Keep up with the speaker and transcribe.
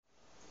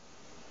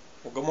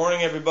Well, good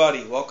morning,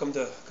 everybody. Welcome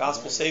to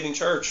Gospel Saving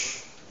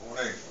Church. Good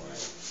morning.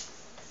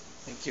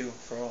 Thank you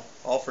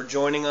for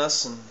joining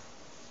us and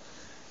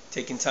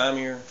taking time of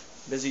your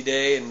busy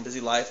day and busy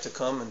life to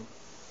come and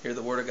hear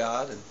the Word of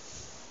God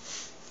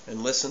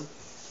and listen. And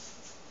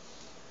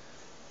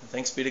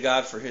thanks be to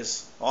God for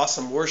His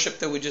awesome worship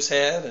that we just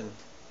had and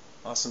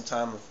awesome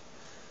time of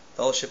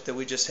fellowship that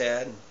we just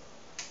had. And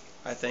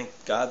I thank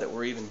God that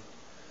we're even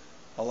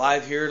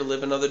alive here to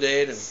live another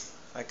day, to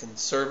I can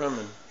serve Him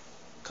and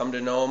come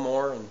to know Him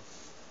more and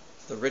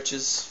the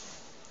riches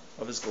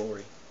of His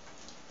glory.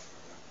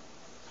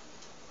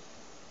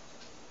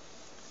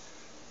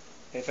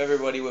 If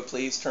everybody would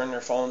please turn their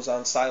phones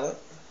on silent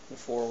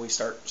before we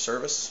start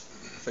service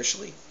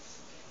officially.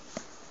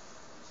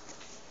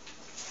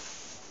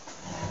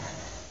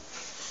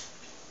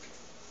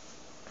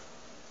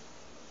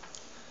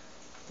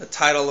 The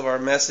title of our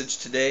message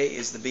today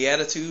is The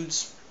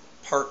Beatitudes,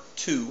 Part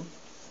 2,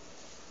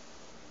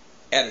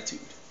 Attitude.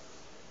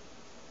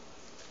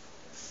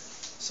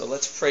 So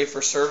let's pray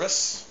for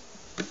service,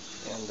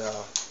 and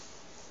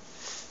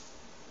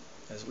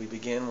as we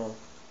begin, we'll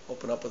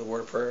open up with a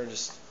word of prayer and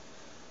just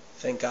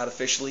thank God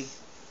officially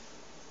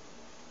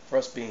for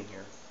us being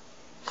here.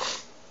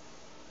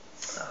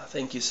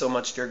 Thank you so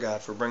much, dear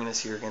God, for bringing us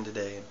here again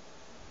today.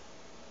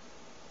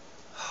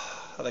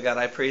 Father God,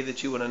 I pray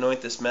that you would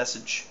anoint this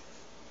message.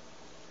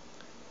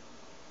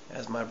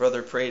 As my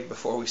brother prayed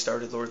before we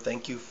started, Lord,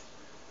 thank you.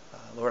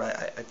 Lord,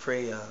 I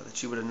pray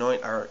that you would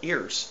anoint our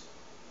ears.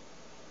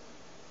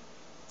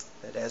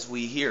 That as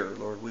we hear,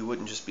 Lord, we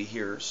wouldn't just be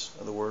hearers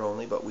of the word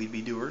only, but we'd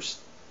be doers.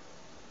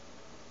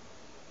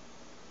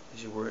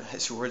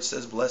 As your word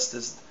says, blessed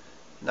is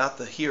not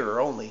the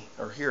hearer only,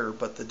 or hearer,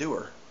 but the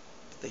doer.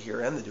 The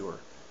hearer and the doer.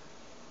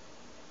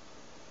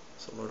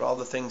 So, Lord, all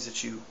the things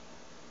that you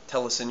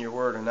tell us in your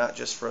word are not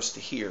just for us to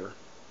hear,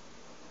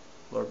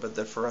 Lord, but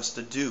they're for us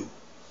to do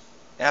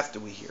after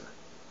we hear.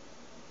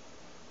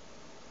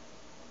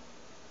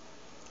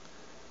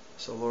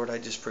 So, Lord, I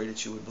just pray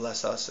that you would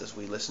bless us as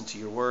we listen to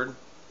your word.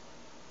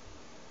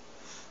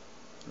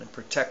 And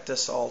protect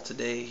us all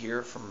today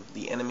here from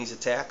the enemy's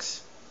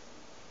attacks,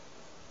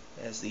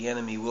 as the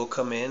enemy will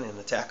come in and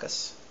attack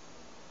us.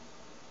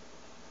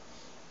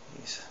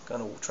 He's going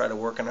to try to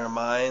work in our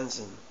minds,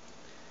 and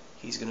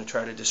he's going to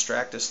try to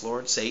distract us,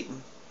 Lord.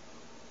 Satan,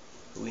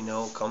 who we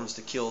know comes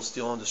to kill,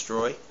 steal, and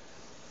destroy.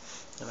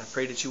 And I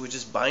pray that you would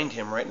just bind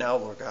him right now,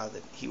 Lord God,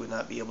 that he would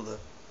not be able to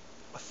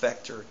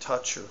affect or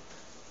touch or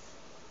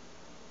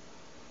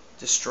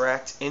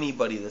distract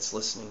anybody that's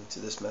listening to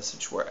this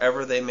message,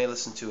 wherever they may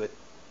listen to it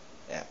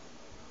at,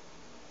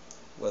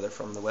 whether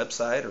from the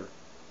website or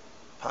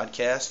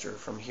podcast or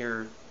from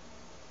here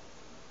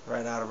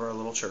right out of our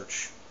little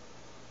church.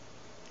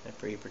 I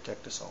pray you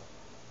protect us all.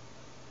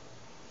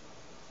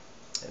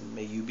 And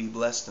may you be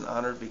blessed and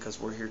honored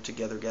because we're here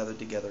together, gathered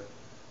together,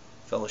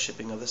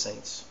 fellowshipping of the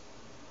saints.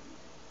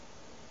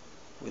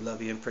 We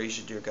love you and praise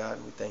you, dear God,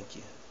 and we thank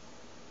you.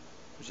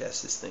 We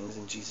ask these things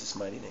in Jesus'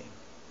 mighty name.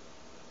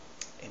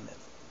 Amen.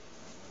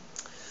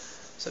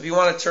 So if you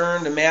want to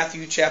turn to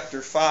Matthew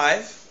chapter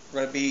 5, we're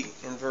going to be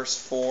in verse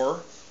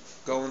 4,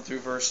 going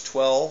through verse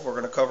 12. We're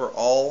going to cover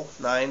all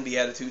 9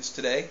 Beatitudes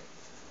today.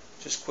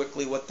 Just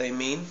quickly what they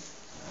mean.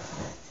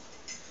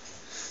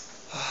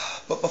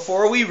 But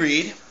before we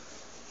read,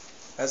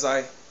 as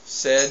I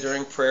said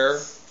during prayer,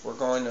 we're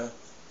going to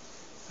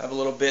have a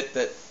little bit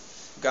that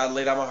God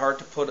laid on my heart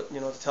to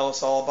to tell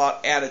us all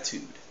about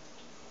attitude.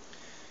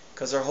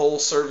 Because our whole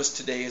service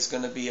today is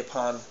going to be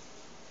upon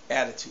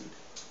attitude.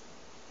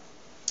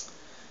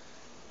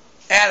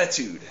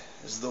 Attitude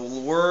is the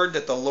word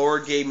that the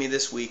Lord gave me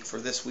this week for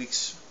this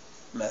week's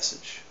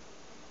message.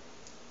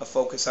 A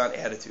focus on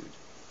attitude.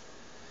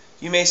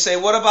 You may say,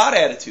 what about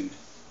attitude?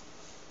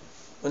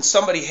 When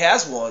somebody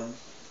has one,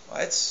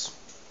 well, it's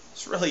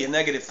really a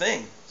negative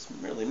thing. It's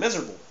really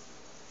miserable.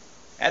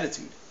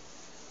 Attitude.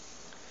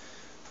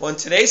 Well, in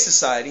today's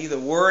society, the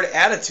word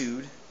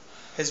attitude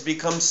has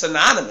become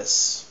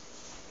synonymous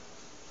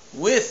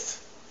with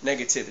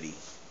negativity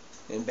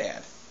and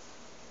bad.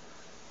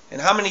 And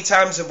how many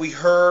times have we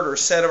heard or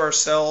said of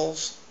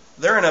ourselves,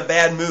 they're in a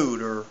bad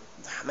mood, or,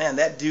 man,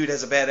 that dude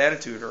has a bad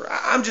attitude, or,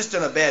 I'm just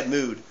in a bad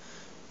mood.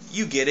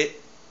 You get it.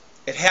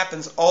 It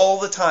happens all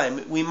the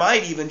time. We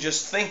might even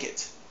just think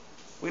it.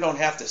 We don't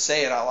have to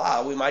say it out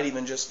loud. We might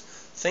even just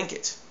think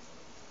it.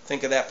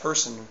 Think of that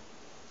person.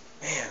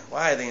 Man,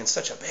 why are they in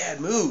such a bad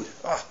mood?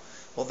 Oh,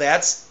 well,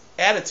 that's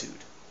attitude.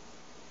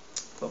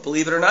 But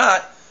believe it or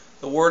not,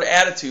 the word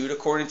attitude,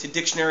 according to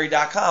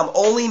dictionary.com,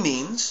 only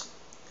means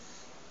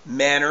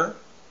manner,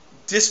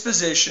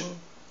 disposition,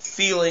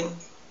 feeling,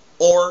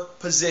 or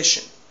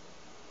position.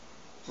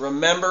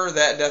 Remember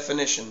that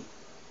definition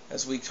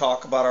as we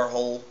talk about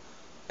all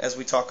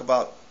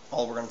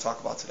we're going to talk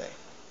about today.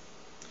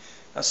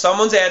 Now,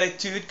 someone's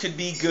attitude could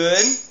be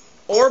good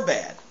or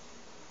bad,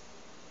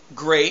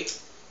 great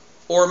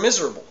or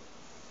miserable.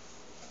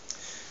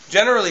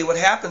 Generally, what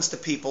happens to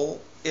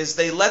people is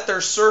they let their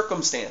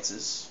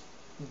circumstances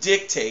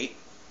dictate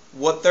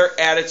what their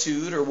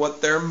attitude or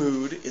what their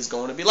mood is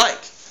going to be like.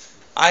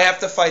 I have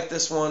to fight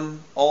this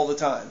one all the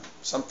time.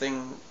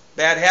 Something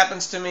bad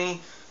happens to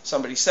me,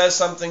 somebody says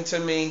something to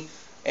me,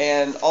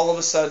 and all of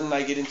a sudden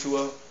I get into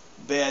a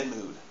bad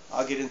mood.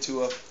 I'll get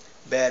into a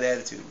bad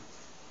attitude.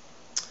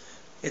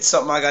 It's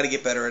something I got to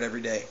get better at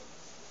every day.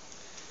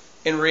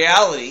 In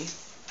reality,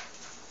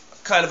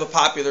 kind of a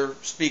popular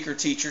speaker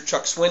teacher,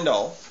 Chuck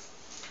Swindoll,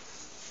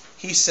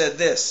 he said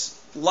this: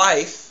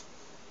 life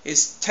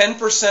is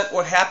 10%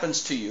 what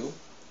happens to you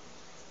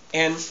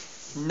and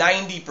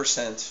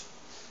 90%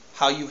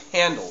 how you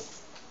handle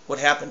what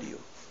happened to you.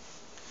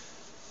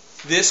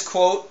 This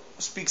quote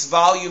speaks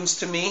volumes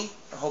to me.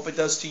 I hope it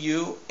does to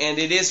you. And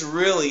it is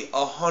really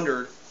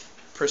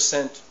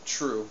 100%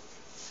 true.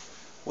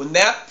 When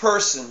that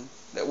person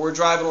that we're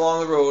driving along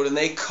the road and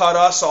they cut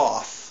us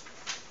off,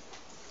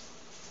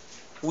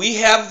 we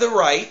have the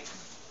right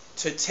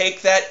to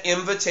take that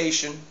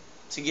invitation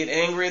to get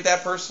angry at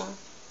that person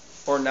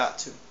or not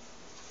to.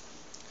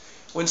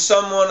 When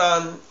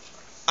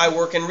I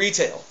work in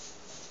retail,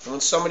 and when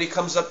somebody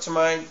comes up to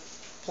my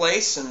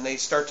place and they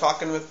start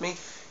talking with me,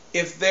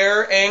 if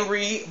they're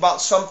angry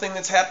about something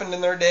that's happened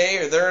in their day,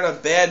 or they're in a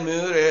bad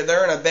mood, or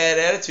they're in a bad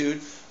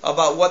attitude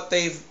about what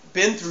they've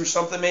been through,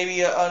 something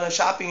maybe on a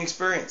shopping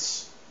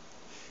experience,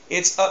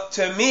 it's up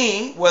to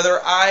me whether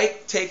I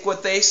take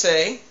what they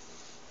say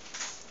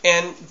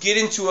and get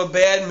into a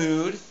bad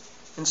mood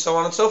and so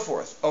on and so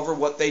forth over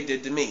what they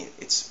did to me.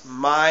 It's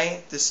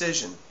my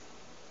decision.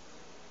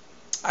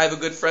 I have a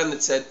good friend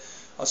that said,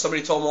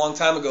 somebody told him a long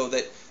time ago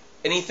that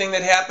anything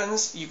that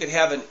happens, you could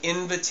have an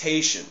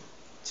invitation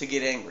to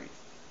get angry.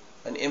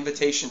 An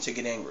invitation to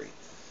get angry.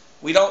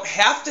 We don't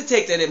have to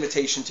take that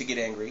invitation to get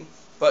angry,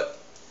 but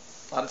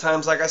a lot of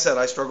times, like I said,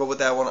 I struggle with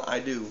that one. I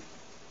do.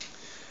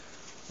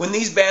 When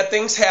these bad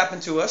things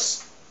happen to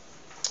us,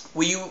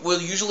 we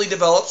will usually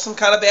develop some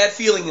kind of bad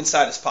feeling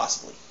inside us,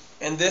 possibly.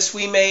 And this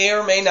we may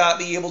or may not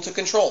be able to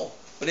control.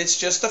 But it's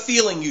just a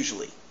feeling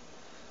usually.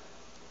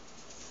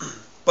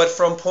 But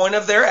from point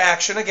of their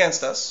action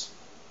against us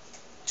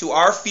to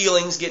our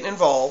feelings getting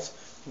involved,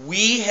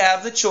 we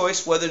have the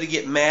choice whether to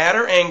get mad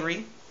or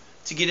angry,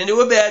 to get into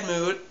a bad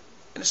mood,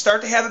 and to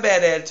start to have a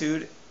bad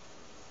attitude,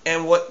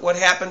 and what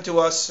happened to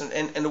us,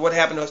 and what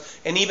happened to us,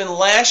 and even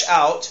lash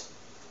out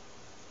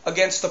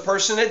against the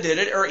person that did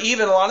it. Or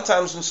even a lot of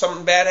times when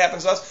something bad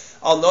happens to us,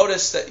 I'll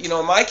notice that,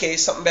 in my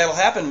case, something bad will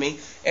happen to me,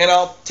 and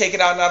I'll take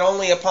it out not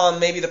only upon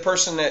maybe the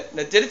person that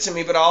did it to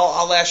me, but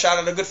I'll lash out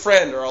at a good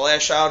friend, or I'll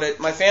lash out at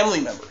my family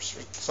members,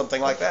 or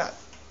something like that.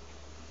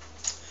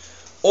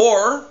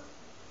 Or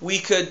we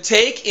could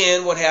take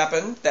in what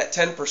happened, that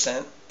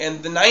 10%,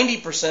 and the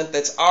 90%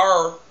 that's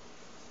our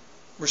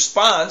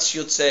response,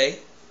 you'd say,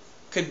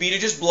 could be to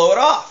just blow it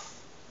off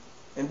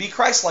and be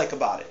Christ-like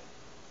about it.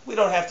 We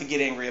don't have to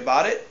get angry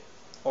about it,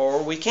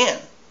 or we can.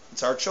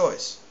 It's our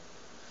choice.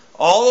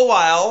 All the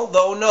while,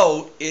 though,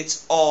 note,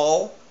 it's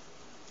all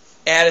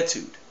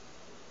attitude.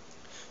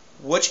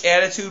 Which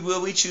attitude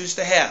will we choose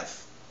to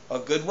have? A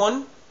good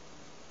one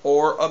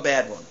or a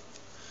bad one?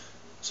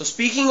 So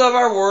speaking of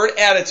our word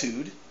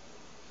attitude,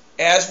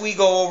 as we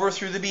go over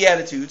through the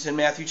Beatitudes in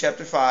Matthew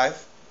chapter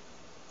 5,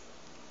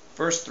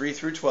 verse 3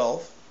 through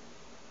 12,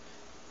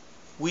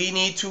 we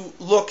need to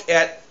look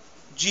at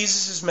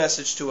Jesus'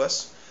 message to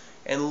us,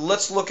 and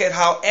let's look at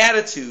how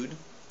attitude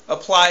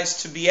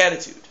applies to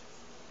beatitude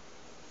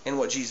and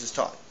what Jesus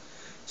taught.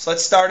 So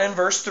let's start in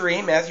verse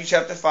 3, Matthew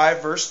chapter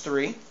 5, verse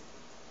 3.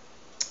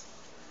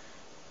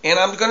 And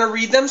I'm going to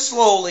read them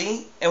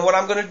slowly, and what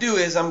I'm going to do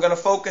is I'm going to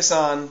focus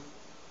on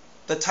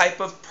the type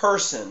of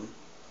person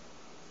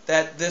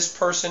that this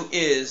person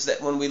is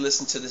that when we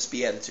listen to this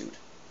beatitude.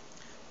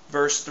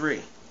 Verse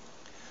 3.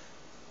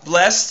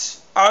 Blessed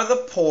are the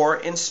poor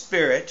in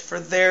spirit, for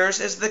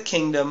theirs is the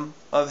kingdom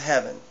of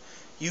heaven.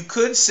 You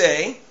could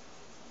say,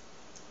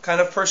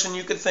 kind of person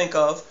you could think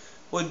of,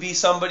 would be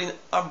somebody,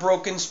 a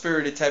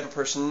broken-spirited type of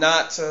person,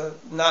 not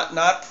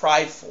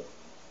prideful.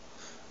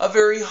 A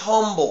very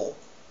humble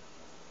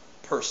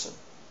person.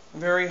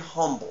 Very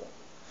humble.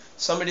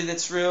 Somebody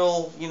that's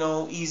real,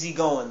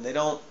 easygoing. They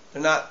don't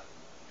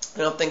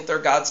think they're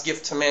God's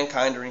gift to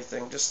mankind or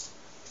anything. Just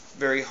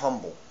very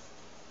humble.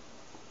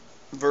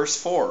 Verse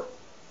 4.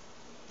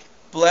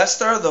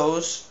 Blessed are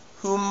those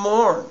who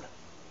mourn,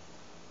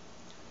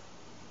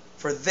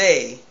 for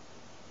they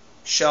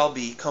shall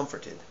be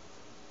comforted.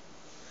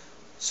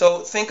 So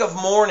think of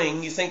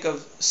mourning, you think of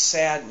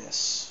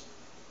sadness.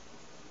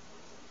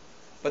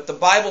 But the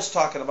Bible's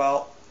talking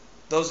about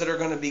those that are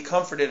going to be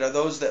comforted are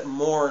those that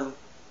mourn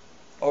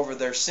over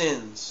their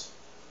sins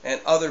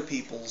and other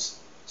people's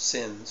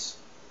sins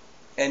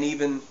and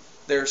even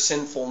their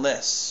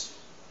sinfulness.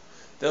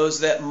 Those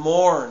that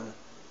mourn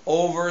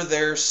over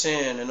their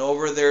sin and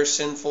over their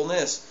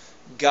sinfulness,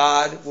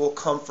 God will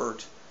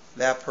comfort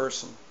that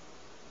person.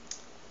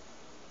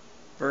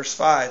 Verse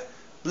 5,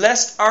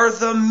 blessed are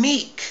the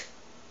meek,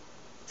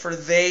 for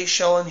they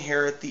shall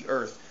inherit the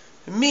earth.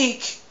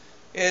 Meek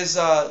is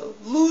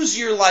lose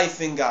your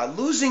life in God,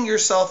 losing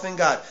yourself in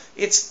God.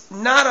 It's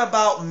not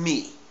about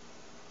me.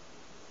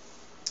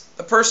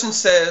 The person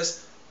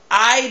says,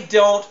 I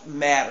don't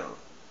matter.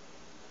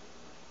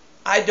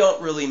 I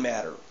don't really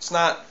matter. It's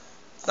not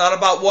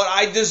about what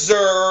I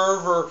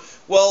deserve or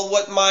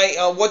what's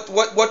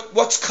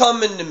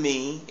coming to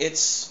me.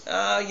 It's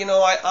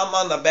I'm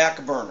on the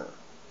back burner.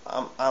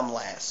 I'm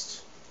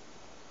last.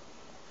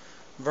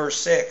 Verse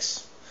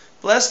 6.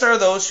 Blessed are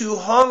those who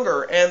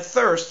hunger and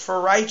thirst for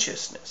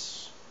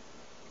righteousness,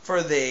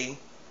 for they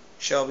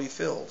shall be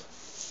filled.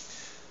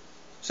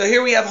 So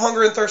here we have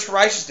hunger and thirst for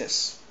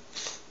righteousness.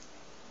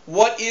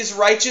 What is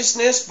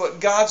righteousness but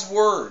God's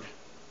Word?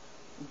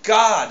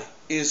 God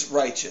is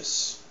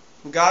righteous.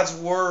 God's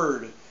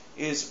Word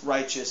is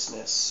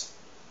righteousness.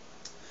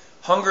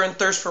 Hunger and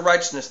thirst for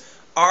righteousness.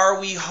 Are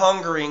we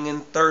hungering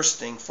and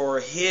thirsting for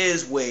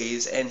His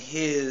ways and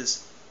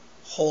His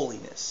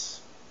holiness?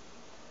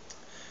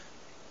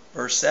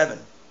 Verse 7.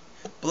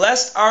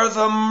 Blessed are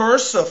the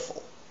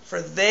merciful,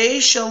 for they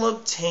shall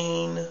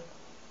obtain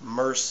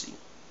mercy.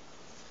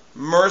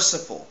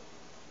 Merciful.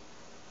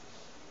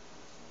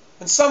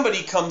 When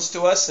somebody comes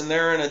to us and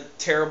they're in a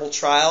terrible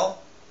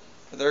trial,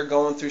 or they're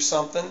going through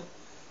something,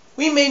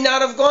 we may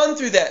not have gone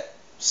through that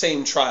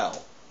same trial.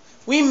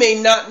 We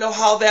may not know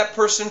how that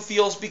person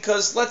feels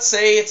because, let's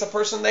say, it's a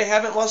person they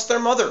haven't lost their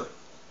mother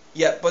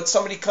yet, but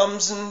somebody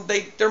comes and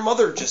their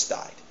mother just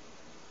died.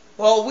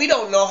 Well, we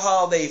don't know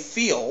how they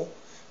feel,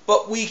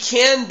 but we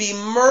can be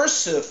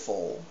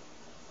merciful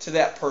to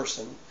that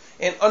person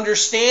and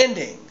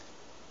understanding.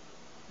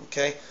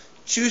 Okay?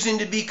 Choosing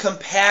to be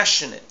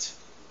compassionate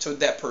to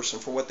that person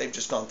for what they've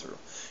just gone through.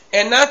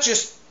 And not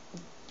just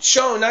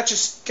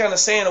kind of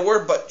saying a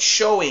word, but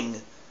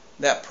showing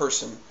that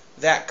person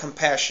that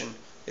compassion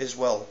as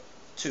well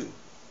too.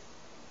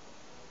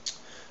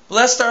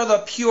 Blessed are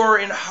the pure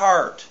in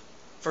heart,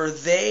 for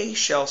they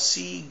shall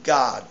see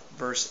God.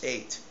 Verse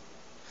 8.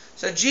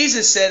 So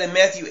Jesus said in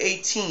Matthew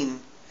 18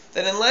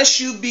 that unless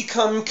you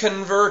become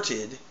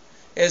converted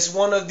as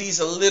one of these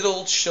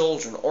little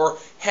children, or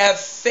have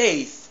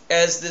faith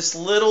as this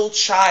little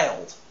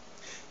child,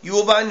 you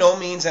will by no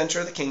means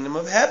enter the kingdom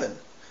of heaven.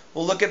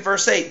 We'll look at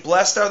verse 8.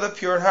 Blessed are the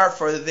pure in heart,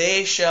 for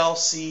they shall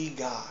see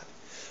God.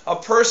 A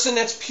person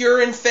that's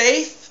pure in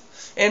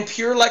faith and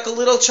pure like a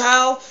little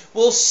child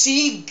will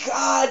see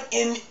God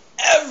in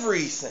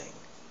everything.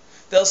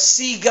 They'll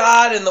see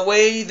God in the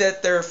way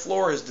that their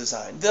floor is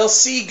designed. They'll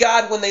see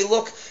God when they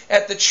look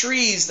at the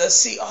trees. They'll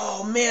see,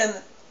 oh man,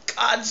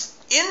 God's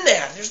in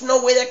that. There's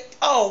no way that,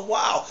 oh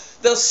wow.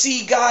 They'll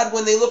see God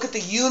when they look at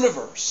the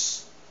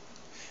universe.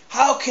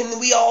 How can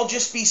we all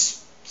just be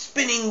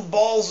spinning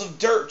balls of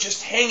dirt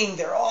just hanging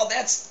there? Oh,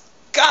 that's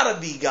gotta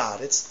be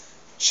God. It's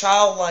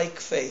childlike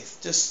faith,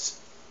 just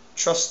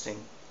trusting,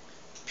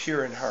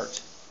 pure in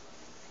heart.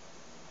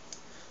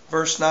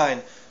 Verse 9.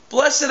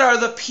 Blessed are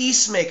the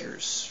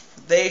peacemakers,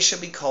 for they shall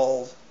be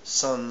called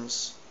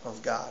sons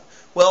of God.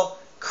 Well,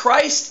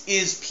 Christ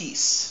is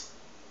peace.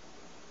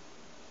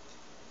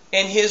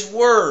 And His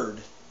Word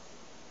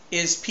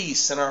is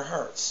peace in our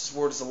hearts. His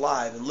Word is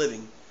alive and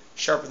living,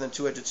 sharper than a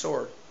two-edged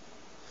sword.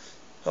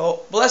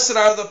 Oh, blessed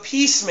are the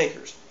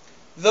peacemakers,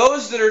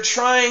 those that are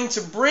trying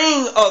to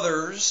bring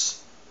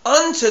others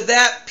unto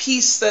that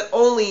peace that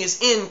only is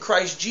in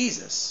Christ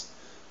Jesus.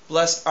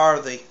 Blessed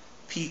are the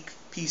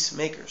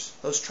peacemakers,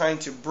 those trying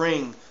to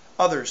bring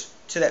others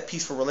to that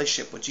peaceful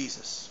relationship with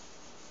Jesus.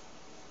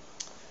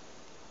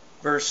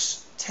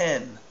 Verse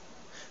 10.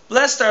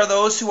 Blessed are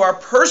those who are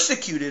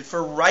persecuted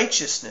for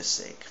righteousness'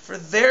 sake, for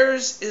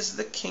theirs is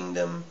the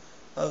kingdom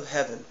of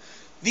heaven.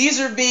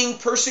 These are being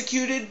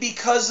persecuted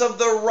because of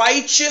the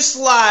righteous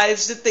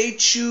lives that they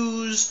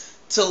choose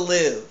to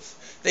live.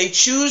 They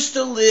choose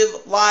to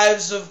live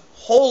lives of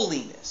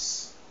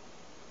holiness.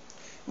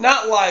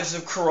 Not lives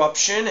of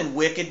corruption and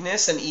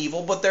wickedness and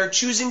evil, but they're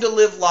choosing to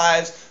live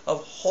lives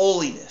of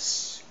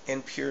holiness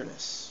and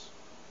pureness.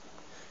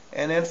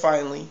 And then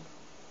finally,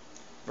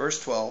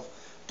 verse 12.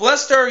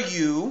 Blessed are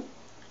you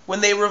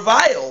when they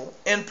revile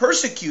and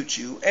persecute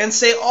you and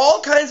say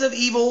all kinds of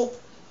evil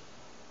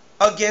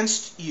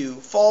against you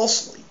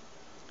falsely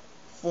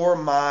for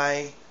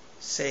my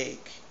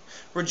sake.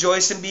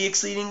 Rejoice and be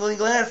exceedingly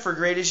glad, for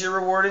great is your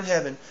reward in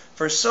heaven.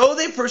 For so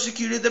they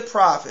persecuted the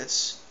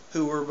prophets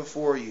who were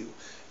before you.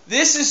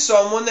 This is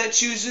someone that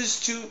chooses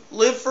to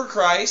live for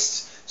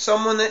Christ,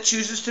 someone that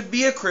chooses to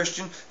be a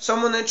Christian,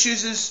 someone that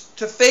chooses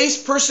to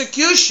face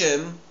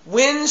persecution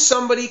when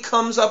somebody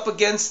comes up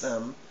against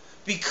them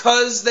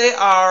because they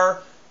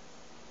are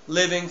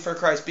living for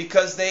Christ,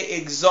 because they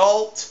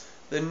exalt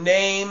the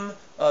name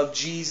of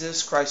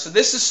Jesus Christ. So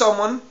this is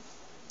someone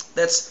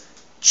that's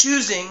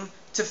choosing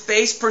to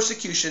face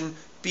persecution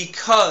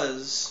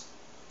because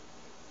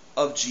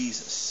of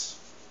Jesus.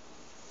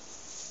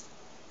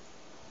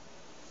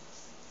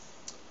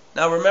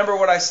 Now remember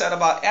what I said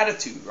about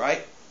attitude,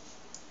 right?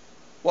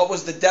 What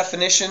was the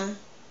definition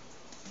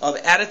of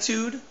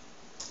attitude?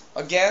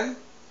 Again,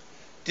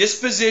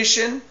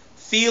 disposition,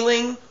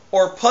 feeling,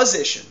 or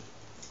position.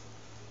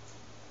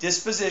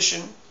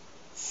 Disposition,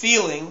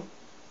 feeling,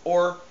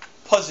 or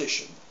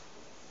position.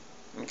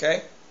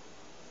 Okay?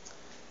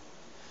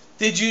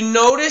 Did you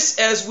notice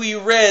as we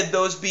read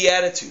those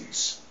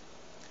Beatitudes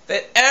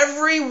that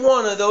every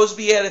one of those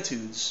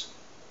Beatitudes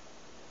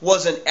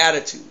was an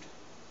attitude.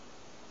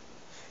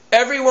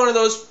 Every one of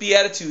those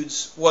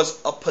Beatitudes was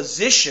a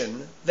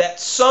position that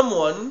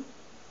someone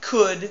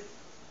could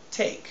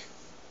take.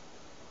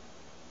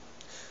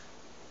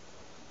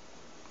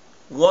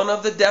 One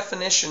of the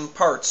definition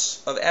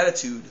parts of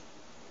attitude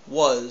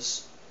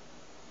was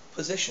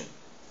position.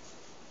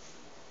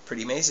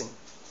 Pretty amazing.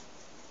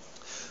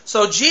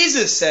 So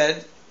Jesus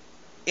said,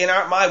 in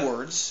my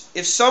words,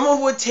 if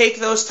someone would take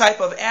those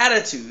type of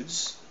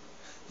attitudes,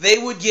 they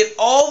would get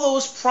all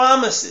those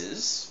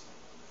promises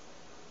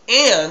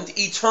and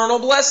eternal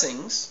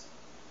blessings.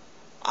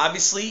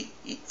 Obviously,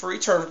 for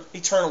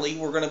eternally,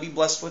 we're going to be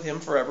blessed with Him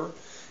forever,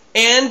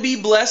 and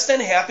be blessed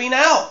and happy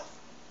now.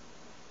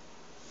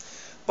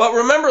 But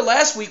remember,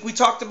 last week we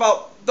talked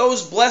about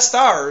those blessed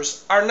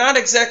are not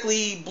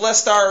exactly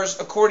blessed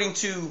according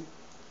to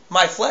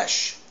my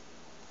flesh.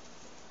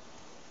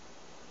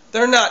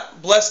 They're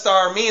not blessed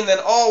meaning that,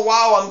 oh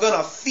wow, I'm going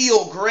to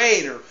feel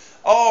great, or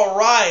all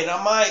right,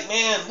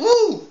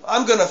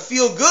 I'm going to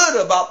feel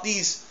good about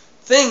these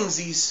things.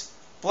 These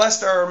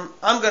blessed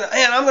I'm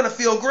going to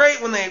feel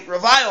great when they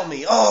revile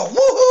me. Oh,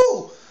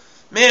 woohoo!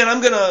 Man,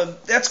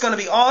 that's going to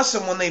be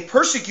awesome when they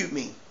persecute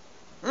me.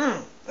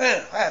 Man,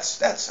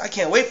 I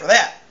can't wait for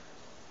that.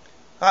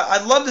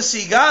 I'd love to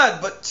see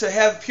God, but to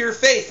have pure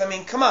faith,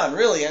 come on,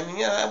 really.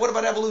 What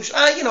about evolution?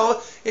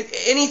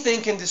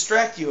 Anything can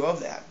distract you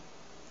of that.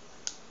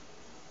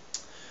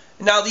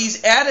 Now,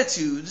 these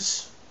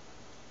attitudes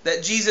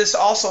that Jesus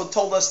also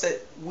told us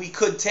that we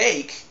could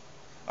take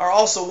are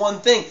also one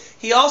thing.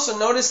 He also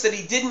noticed that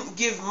He didn't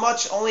give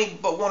much, only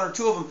but one or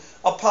two of them,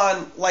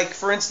 upon, like,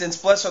 for instance,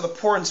 blessed are the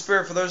poor in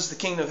spirit, for theirs is the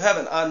kingdom of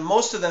heaven. On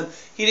most of them,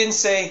 He didn't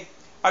say,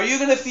 are you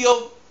going to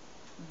feel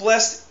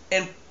blessed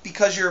and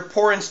because you're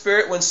poor in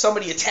spirit when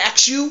somebody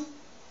attacks you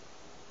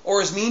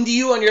or is mean to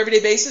you on your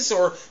everyday basis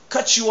or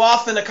cuts you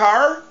off in a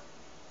car?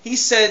 He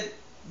said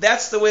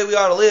that's the way we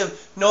ought to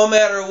live, no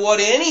matter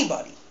what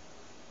anybody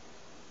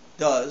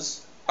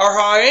does or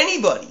how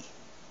anybody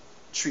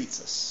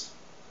treats us.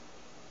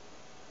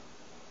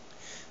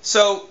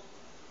 So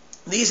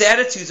these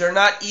attitudes are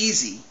not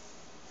easy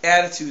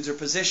attitudes or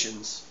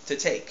positions to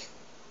take.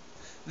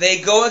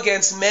 They go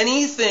against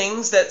many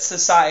things that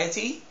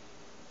society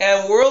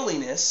and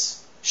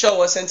worldliness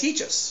show us and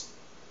teach us.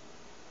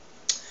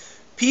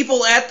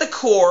 People at the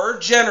core,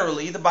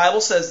 generally, the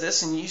Bible says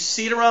this, and you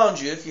see it around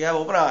you if you have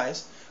open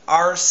eyes,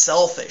 are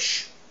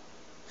selfish.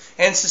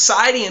 And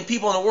society and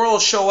people in the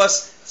world show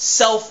us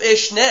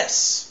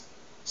selfishness.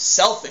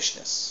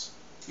 Selfishness.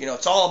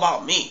 It's all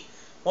about me.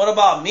 What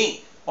about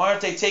me? Why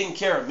aren't they taking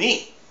care of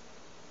me?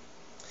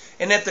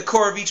 And at the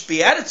core of each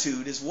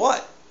beatitude is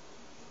what?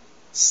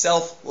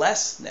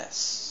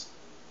 Selflessness.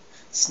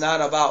 It's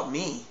not about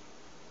me.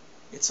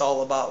 It's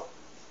all about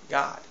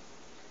God.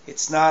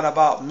 It's not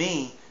about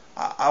me.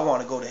 I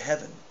want to go to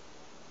heaven.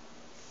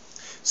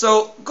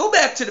 So go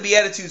back to the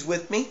Beatitudes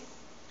with me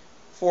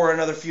for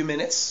another few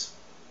minutes.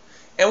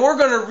 And we're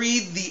going to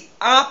read the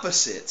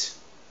opposite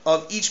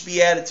of each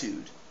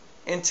Beatitude.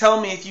 And tell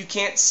me if you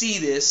can't see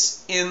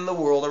this in the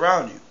world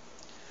around you.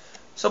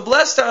 So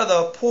blessed are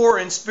the poor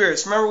in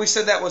spirits. Remember we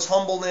said that was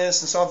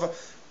humbleness and so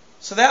forth.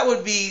 So that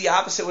would be, the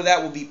opposite of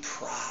that would be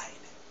pride.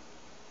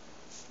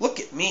 Look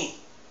at me.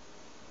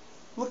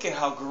 Look at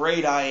how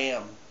great I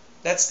am.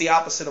 That's the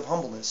opposite of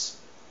humbleness.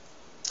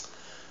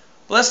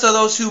 Blessed are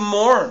those who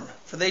mourn,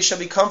 for they shall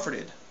be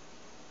comforted.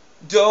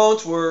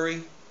 Don't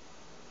worry.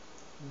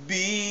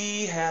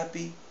 Be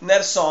happy. Isn't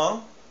that a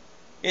song?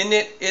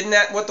 Isn't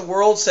that what the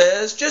world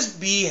says?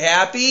 Just be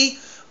happy.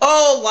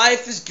 Oh,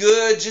 life is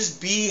good.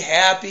 Just be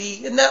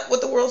happy. Isn't that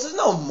what the world says?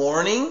 No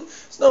mourning.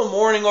 There's no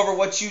mourning over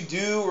what you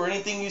do or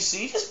anything you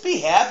see. Just be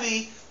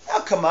happy.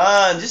 Oh, come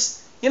on.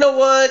 Just, you know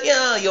what?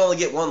 Yeah, you only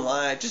get one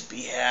life. Just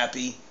be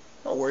happy.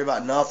 Don't worry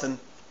about nothing.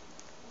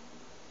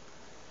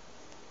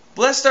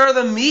 Blessed are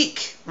the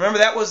meek. Remember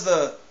that was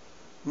the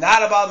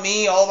not about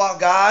me, all about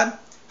God.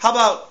 How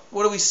about,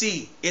 what do we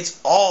see? It's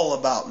all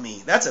about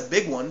me. That's a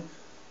big one.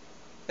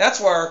 That's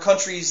why our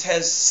country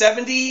has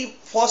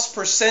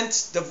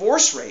 70+%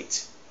 divorce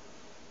rate.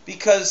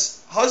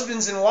 Because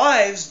husbands and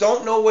wives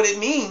don't know what it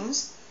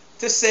means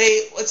to say,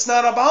 it's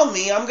not about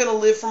me, I'm going to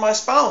live for my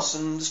spouse.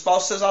 And the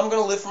spouse says, I'm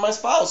going to live for my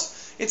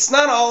spouse. It's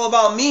not all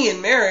about me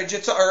in marriage,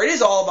 it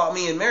is all about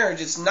me in marriage.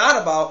 It's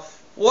not about,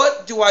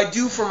 what do I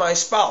do for my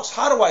spouse?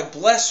 How do I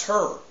bless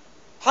her?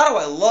 How do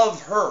I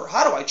love her?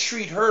 How do I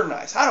treat her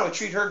nice? How do I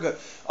treat her good?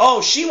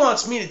 Oh, she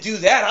wants me to do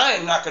that. I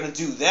am not going to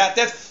do that.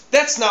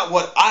 That's not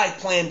what I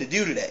plan to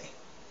do today.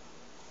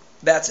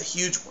 That's a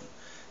huge one.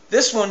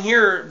 This one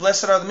here,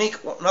 blessed are the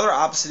meek, another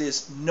opposite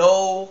is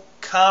no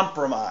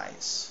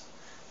compromise.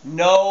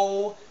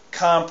 No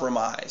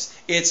compromise.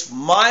 It's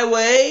my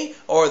way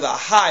or the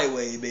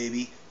highway,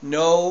 baby.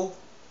 No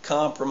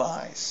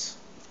compromise.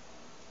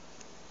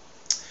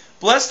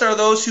 Blessed are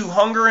those who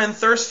hunger and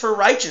thirst for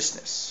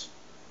righteousness.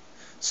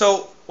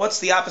 So, what's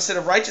the opposite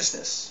of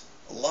righteousness?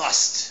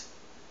 Lust.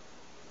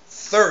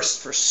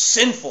 Thirst for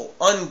sinful,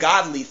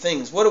 ungodly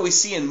things. What do we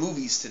see in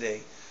movies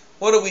today?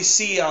 What do we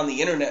see on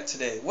the internet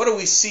today? What do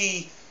we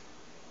see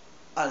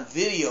on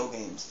video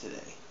games today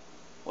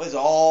was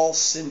all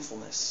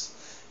sinfulness.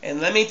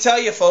 And let me tell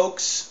you,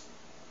 folks,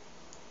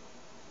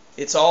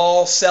 it's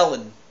all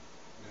selling.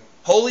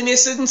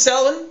 Holiness isn't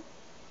selling.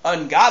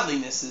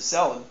 Ungodliness is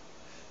selling.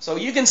 So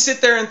you can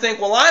sit there and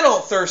think, well, I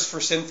don't thirst for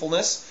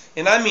sinfulness.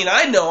 And I mean,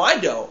 I know I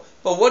don't.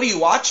 But what are you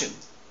watching?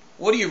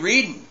 What are you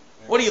reading?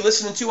 What are you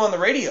listening to on the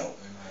radio?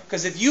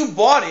 Because if you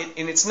bought it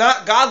and it's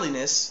not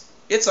godliness,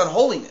 it's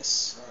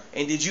unholiness.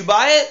 And did you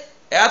buy it?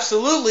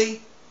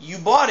 Absolutely. You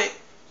bought it.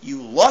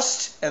 You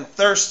lust and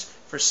thirst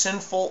for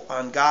sinful,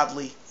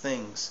 ungodly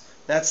things.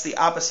 That's the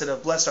opposite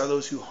of blessed are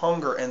those who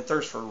hunger and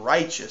thirst for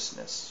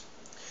righteousness.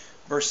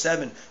 Verse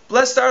 7,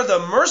 blessed are the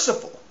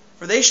merciful,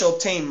 for they shall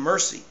obtain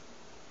mercy.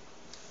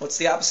 What's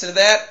the opposite of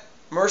that?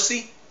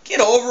 Mercy? Get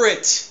over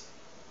it.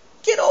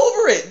 Get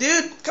over it,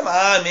 dude. Come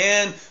on,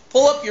 man.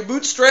 Pull up your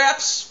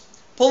bootstraps,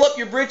 pull up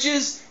your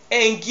britches,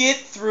 and get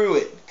through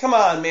it. Come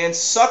on, man.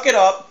 Suck it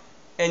up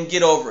and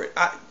get over it.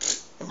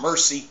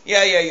 Mercy.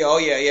 Yeah. Oh,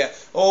 yeah.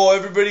 Oh,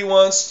 everybody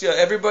wants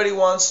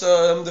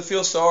them to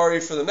feel sorry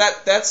for them.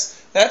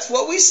 That's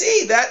what we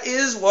see. That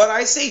is what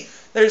I see.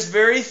 There's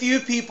very few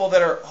people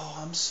that are, oh,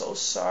 I'm so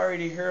sorry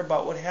to hear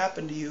about what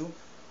happened to you.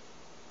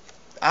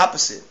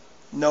 Opposite.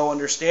 No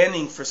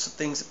understanding for some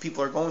things that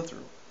people are going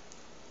through.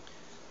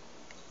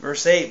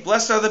 Verse 8,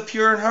 blessed are the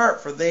pure in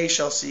heart, for they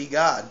shall see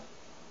God.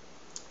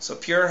 So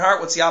pure in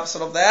heart, what's the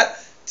opposite of that?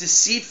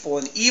 Deceitful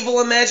and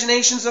evil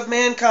imaginations of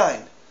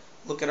mankind.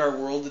 Look at our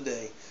world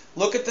today.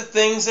 Look at the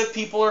things that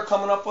people are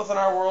coming up with in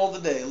our world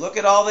today. Look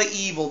at all the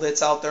evil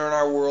that's out there in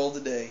our world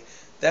today.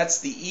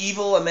 That's the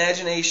evil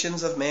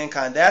imaginations of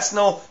mankind. That's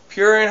no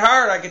pure in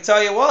heart, I can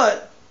tell you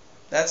what.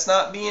 That's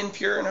not being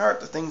pure in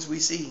heart, the things we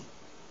see.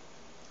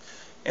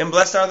 And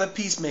blessed are the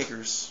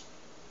peacemakers.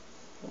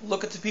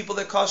 Look at the people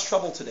that cause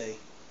trouble today.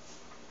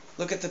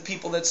 Look at the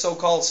people that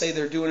so-called say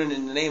they're doing it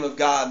in the name of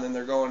God, and then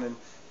they're going and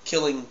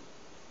killing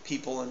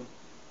people and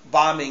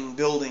bombing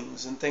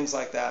buildings and things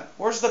like that.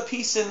 Where's the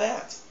peace in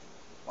that?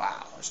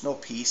 Wow, there's no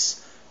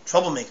peace.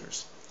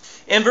 Troublemakers.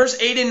 In verse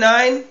 8 and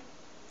 9,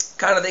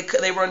 kind of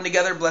they run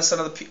together. Blessed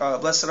are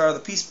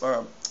the peace.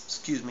 10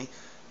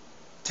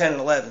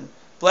 and 11.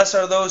 Blessed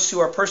are those who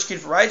are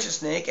persecuted for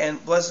righteousness,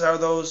 and blessed are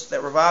those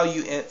that revile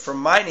you for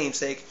my name's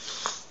sake.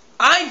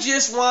 I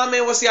just want,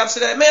 man, what's the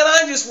opposite of that? Man,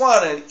 I just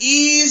want an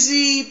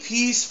easy,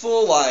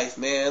 peaceful life,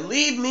 man.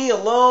 Leave me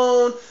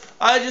alone.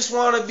 I just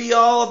want to be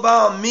all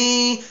about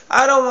me.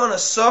 I don't want to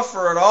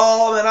suffer at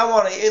all, man. I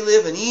want to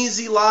live an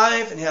easy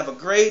life and have a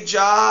great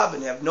job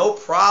and have no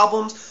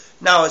problems.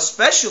 Now,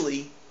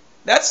 especially,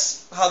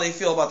 that's how they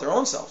feel about their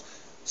own selves.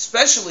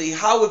 Especially,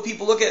 how would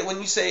people look at it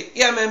when you say,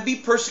 yeah, man, be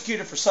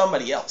persecuted for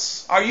somebody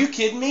else? Are you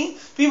kidding me?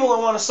 People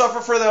don't want to suffer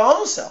for their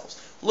own selves,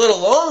 let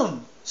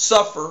alone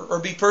suffer or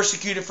be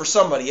persecuted for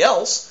somebody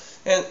else.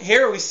 And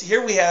here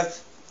we have,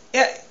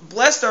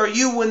 blessed are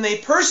you when they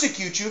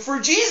persecute you for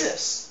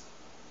Jesus.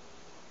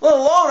 Let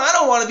alone, I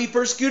don't want to be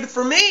persecuted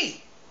for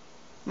me.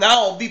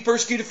 Now I'll be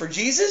persecuted for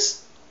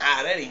Jesus?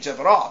 That ain't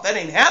jumping off. That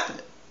ain't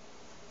happening.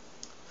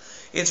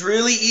 It's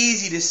really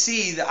easy to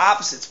see the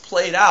opposites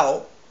played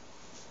out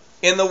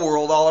in the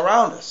world all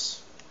around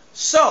us.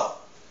 So,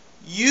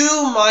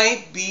 you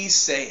might be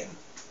saying,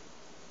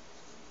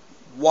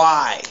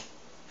 why?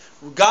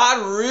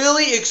 God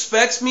really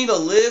expects me to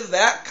live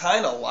that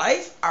kind of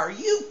life? Are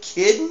you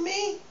kidding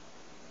me?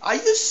 Are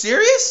you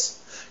serious?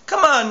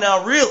 Come on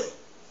now, really.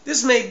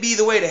 This may be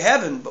the way to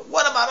heaven, but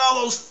what about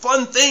all those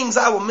fun things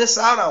I will miss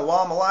out on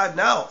while I'm alive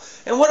now?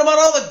 And what about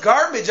all the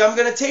garbage I'm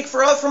going to take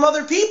from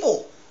other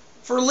people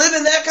for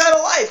living that kind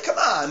of life? Come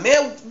on,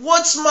 man.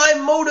 What's my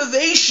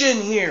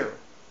motivation here?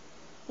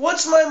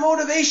 What's my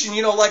motivation?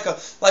 You know, like a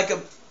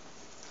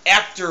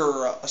actor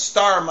or a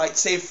star might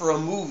say for a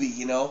movie,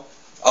 you know.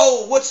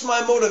 Oh, what's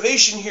my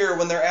motivation here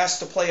when they're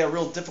asked to play a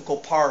real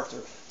difficult part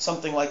or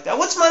something like that?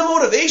 What's my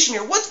motivation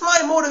here? What's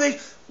my motivation?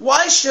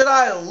 Why should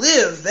I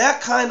live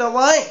that kind of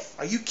life?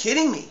 Are you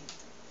kidding me?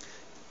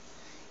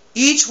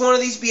 Each one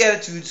of these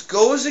Beatitudes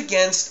goes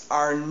against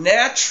our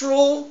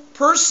natural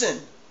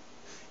person.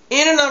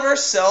 In and of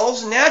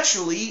ourselves,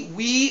 naturally,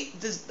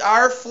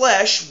 our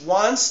flesh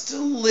wants to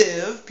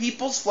live,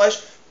 people's flesh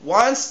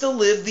wants to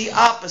live the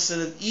opposite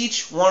of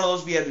each one of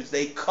those Beatitudes.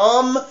 They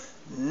come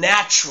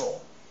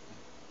natural.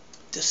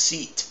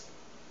 Deceit,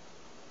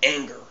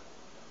 anger,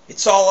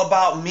 it's all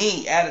about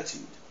me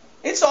attitude.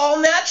 It's all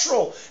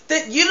natural.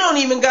 That you don't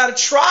even got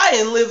to try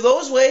and live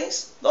those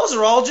ways. Those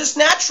are all just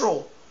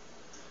natural.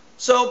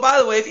 So, by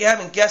the way, if you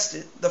haven't guessed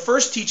it, the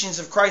first teachings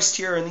of Christ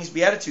here in these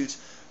Beatitudes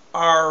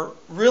are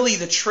really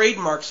the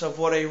trademarks of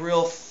what a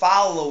real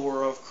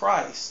follower of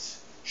Christ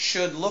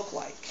should look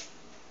like.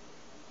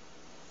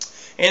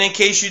 And in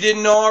case you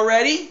didn't know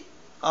already,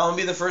 I'm going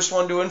to be the first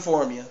one to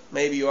inform you.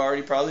 Maybe you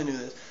already probably knew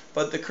this.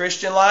 But the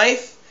Christian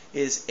life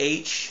is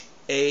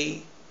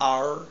H-A-R-D.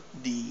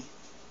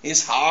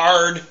 It's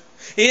hard.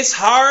 It's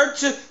hard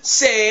to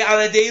say on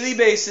a daily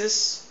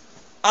basis,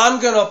 I'm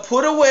going to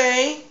put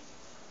away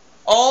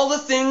all the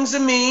things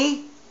of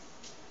me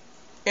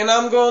and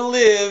I'm going to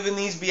live in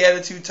these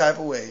beatitude type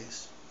of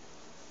ways.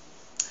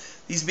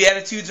 These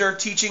Beatitudes are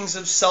teachings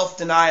of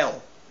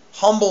self-denial,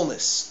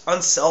 humbleness,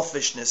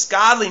 unselfishness,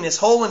 godliness,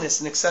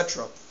 holiness, and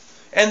etc.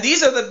 And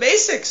these are the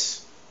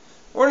basics.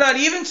 We're not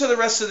even to the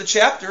rest of the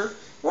chapter.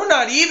 We're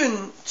not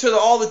even to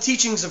all the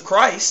teachings of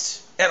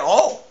Christ at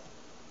all.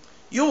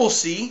 You will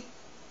see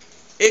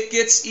it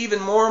gets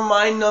even more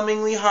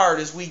mind-numbingly hard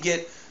as we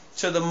get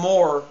to the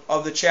more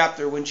of the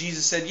chapter when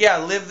Jesus said, yeah,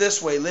 live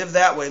this way, live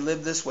that way,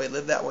 live this way,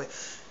 live that way.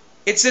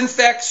 It's in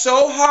fact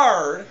so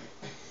hard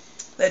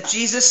that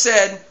Jesus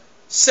said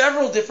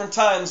several different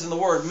times in the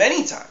Word,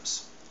 many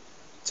times,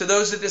 to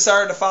those that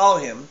desire to follow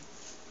Him,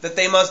 that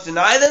they must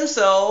deny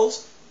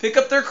themselves, pick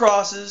up their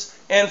crosses,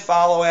 and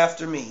follow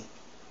after me.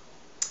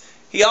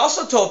 He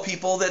also told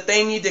people that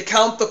they need to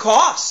count the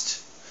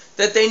cost,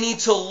 that they need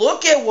to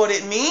look at what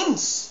it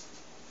means.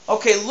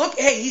 Okay,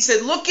 he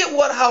said, look at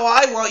how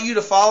I want you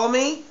to follow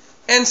me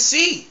and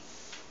see.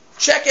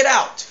 Check it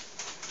out.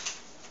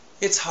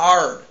 It's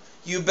hard.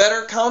 You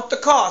better count the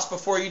cost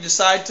before you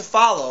decide to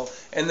follow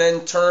and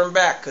then turn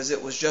back because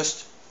it was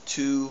just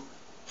too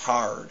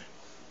hard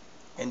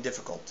and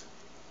difficult.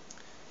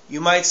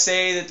 You might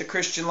say that the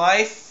Christian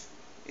life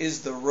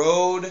is the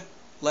road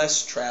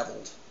less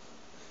traveled.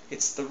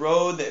 It's the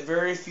road that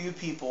very few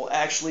people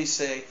actually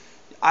say,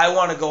 I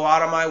want to go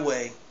out of my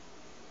way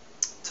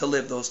to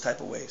live those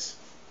type of ways.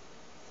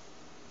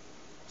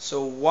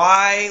 So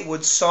why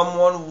would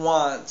someone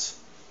want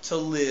to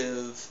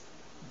live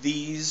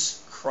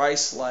these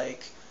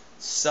Christ-like,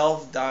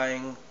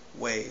 self-dying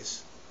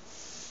ways?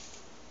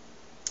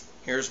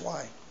 Here's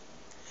why.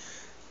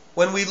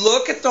 When we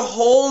look at the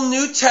whole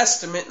New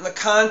Testament, in the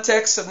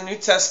context of the New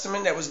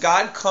Testament, that was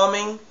God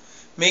coming,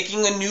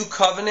 making a new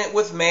covenant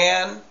with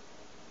man,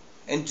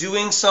 and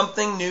doing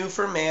something new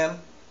for man,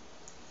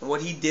 and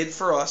what He did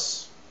for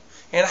us,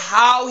 and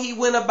how He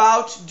went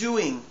about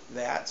doing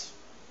that,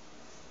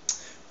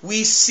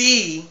 we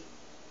see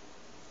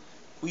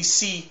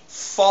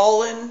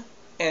fallen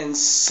and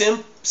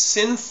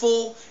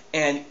sinful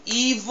and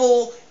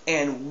evil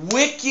and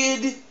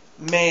wicked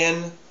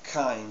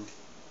mankind.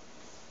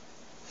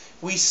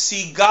 We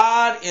see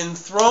God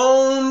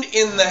enthroned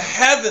in the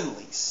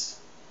heavenlies.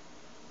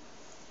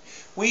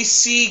 We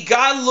see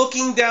God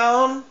looking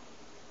down,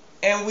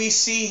 and we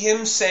see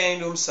Him saying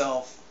to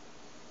Himself,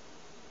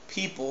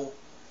 people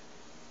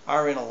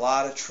are in a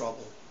lot of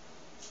trouble.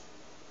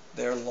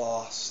 They're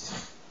lost.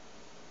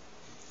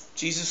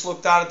 Jesus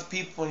looked out at the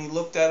people and He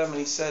looked at them and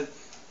He said,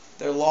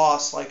 they're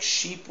lost like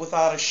sheep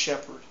without a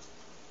shepherd.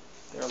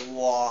 They're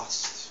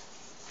lost.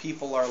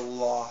 People are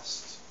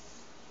lost.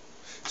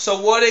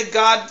 So what did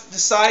God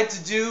decide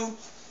to do?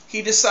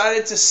 He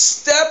decided to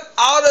step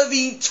out of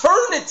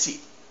eternity,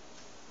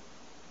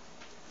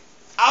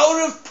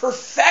 out of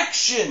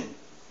perfection,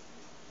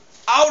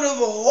 out of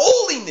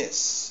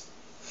holiness,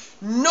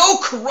 no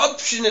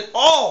corruption at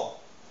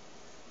all.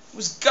 It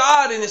was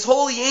God and His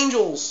holy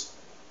angels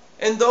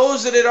and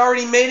those that had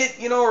already made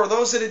it, or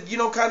those that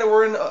had, kind of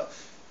were in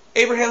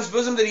Abraham's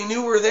bosom that He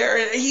knew were there.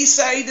 And He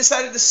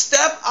decided to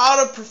step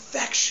out of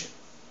perfection.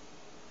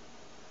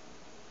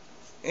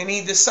 And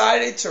He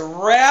decided to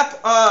wrap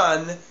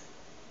on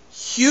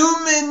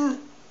human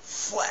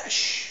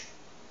flesh.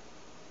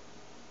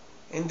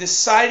 And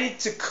decided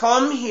to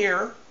come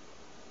here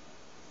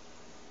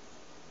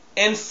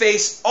and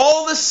face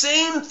all the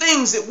same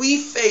things that we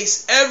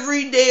face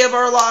every day of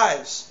our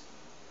lives.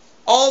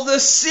 All the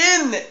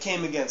sin that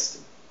came against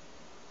Him.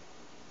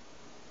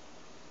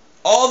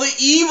 All the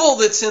evil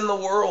that's in the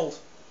world.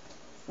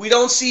 We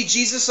don't see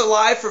Jesus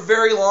alive for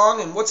very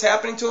long, and what's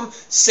happening to Him?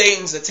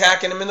 Satan's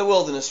attacking Him in the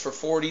wilderness for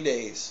 40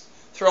 days.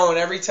 Throwing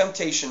every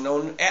temptation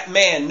known at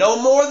man.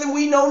 No more than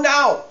we know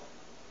now.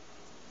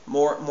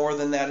 More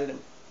than that at Him.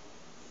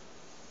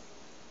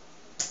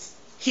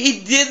 He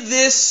did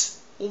this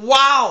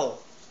while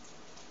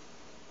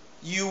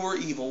you were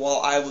evil, while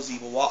I was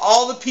evil, while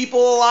all the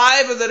people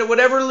alive or that would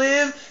ever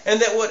live and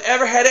that would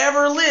ever had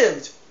ever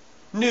lived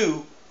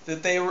knew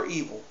that they were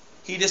evil.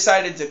 He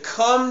decided to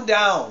come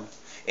down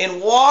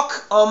and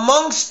walk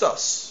amongst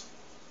us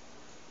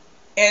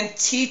and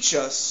teach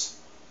us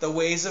the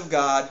ways of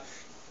God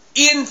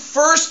in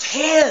first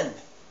hand.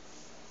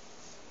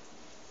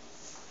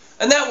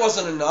 And that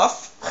wasn't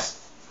enough,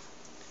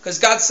 because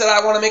God said,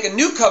 I want to make a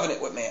new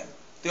covenant with man.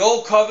 The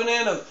old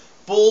covenant of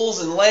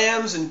bulls and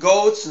lambs and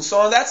goats and so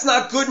on, that's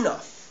not good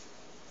enough.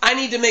 I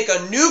need to make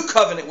a new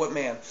covenant with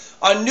man.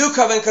 A new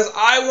covenant because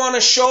I want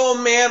to show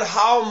man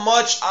how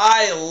much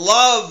I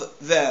love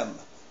them.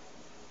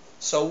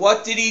 So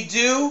what did He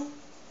do?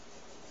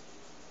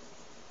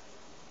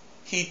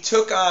 He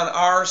took on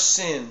our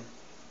sin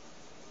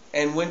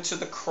and went to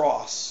the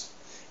cross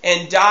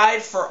and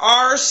died for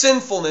our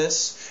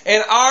sinfulness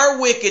and our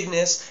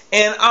wickedness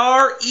and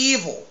our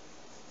evil.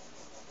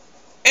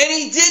 And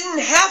He didn't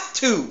have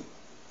to.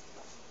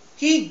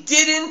 He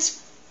didn't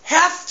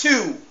have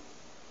to.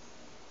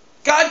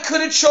 God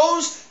could have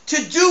chose to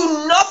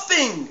do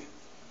nothing,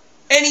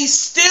 and He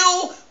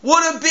still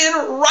would have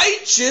been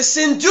righteous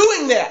in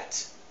doing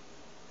that.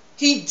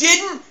 He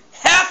didn't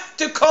have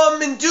to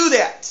come and do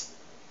that.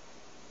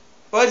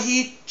 But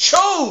He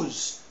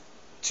chose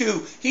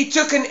to. He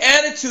took an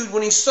attitude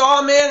when he saw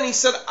a man and he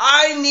said,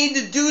 I need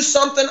to do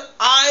something.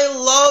 I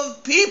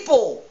love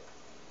people.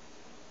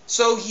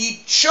 So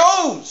he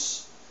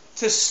chose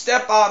to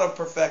step out of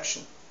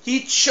perfection.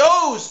 He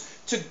chose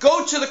to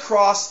go to the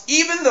cross,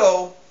 even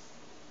though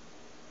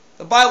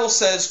the Bible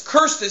says,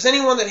 cursed is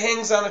anyone that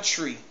hangs on a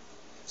tree.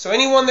 So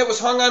anyone that was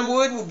hung on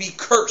wood would be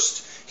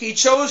cursed. He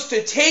chose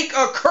to take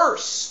a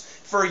curse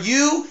for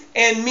you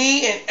and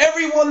me and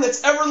everyone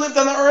that's ever lived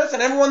on the earth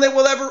and everyone that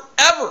will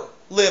ever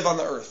live on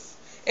the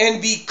earth.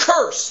 And be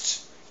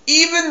cursed,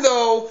 even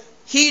though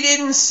he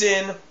didn't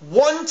sin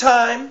one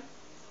time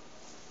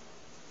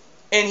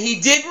and he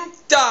didn't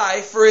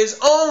die for his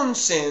own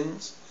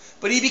sins,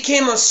 but he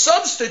became a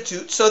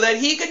substitute so that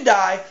he could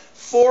die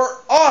for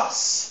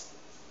us.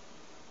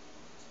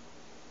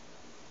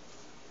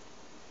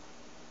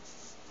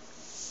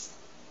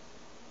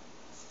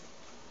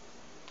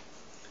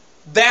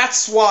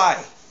 That's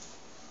why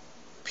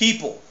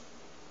people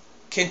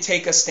can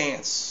take a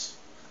stance,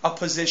 a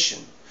position,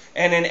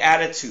 and an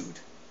attitude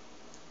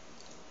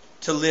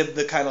to live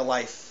the kind of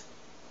life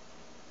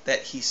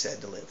that he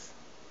said to live.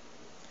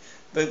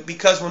 But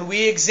because when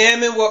we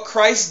examine what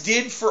Christ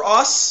did for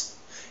us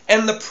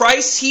and the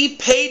price he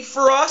paid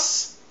for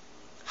us,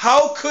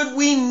 how could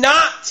we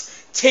not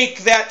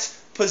take that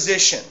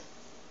position?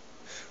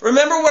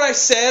 Remember what I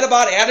said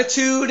about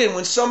attitude, and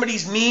when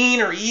somebody's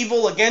mean or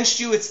evil against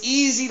you, it's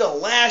easy to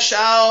lash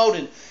out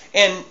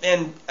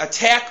and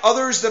attack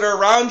others that are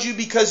around you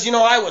because,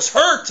 I was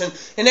hurt,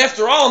 and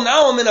after all,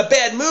 now I'm in a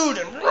bad mood,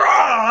 and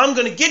I'm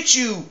going to get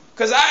you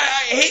because I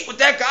hate what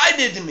that guy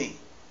did to me.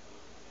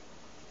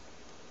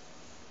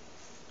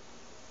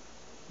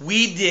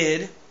 We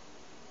did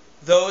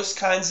those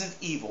kinds of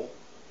evil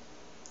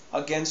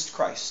against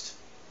Christ.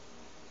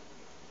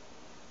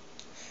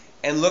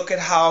 And look at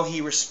how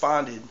he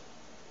responded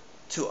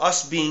to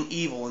us being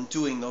evil and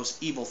doing those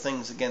evil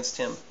things against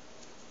him.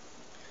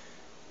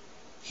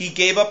 He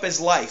gave up his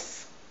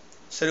life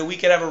so that we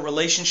could have a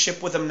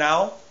relationship with him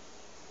now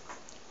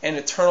and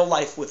eternal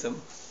life with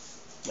him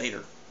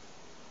later.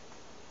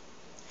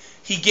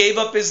 He gave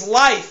up his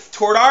life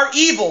toward our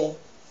evil.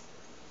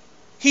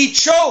 He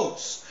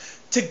chose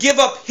to give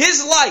up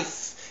his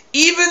life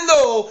even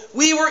though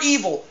we were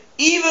evil,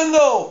 even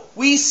though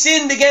we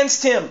sinned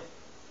against him,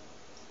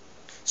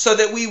 so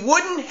that we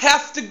wouldn't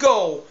have to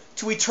go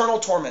to eternal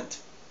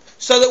torment,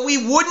 so that we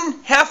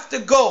wouldn't have to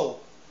go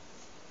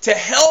to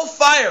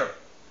hellfire,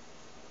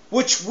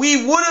 which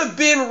we would have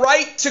been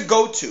right to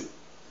go to.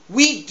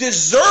 We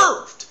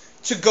deserved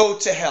to go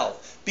to hell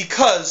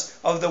because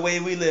of the way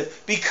we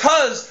lived,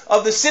 because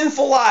of the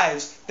sinful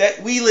lives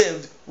that we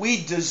lived.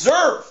 We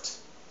deserved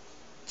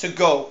to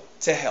go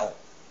to hell.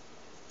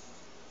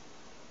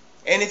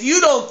 And if you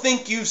don't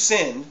think you've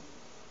sinned,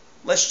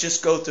 let's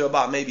just go through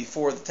about maybe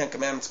 4 of the 10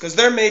 Commandments, because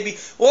there may be,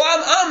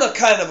 I'm a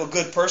kind of a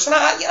good person.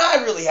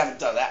 I really haven't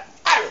done that.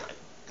 I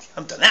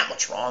haven't done that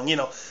much wrong,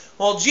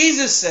 Well,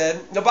 Jesus said,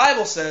 the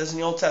Bible says in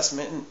the Old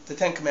Testament, in the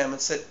 10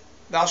 Commandments, that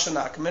thou shalt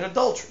not commit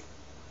adultery.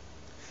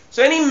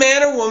 So any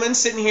man or woman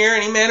sitting here,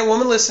 any man or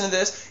woman listening to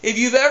this, if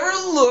you've ever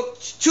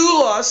looked to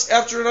lust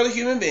after another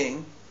human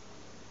being,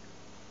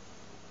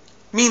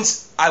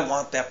 means I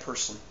want that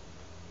person.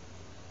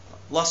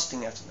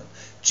 Lusting after them.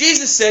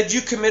 Jesus said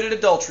you committed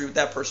adultery with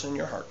that person in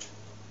your heart.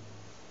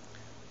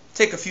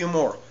 Take a few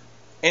more.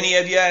 Any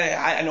of you,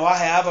 I know I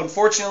have,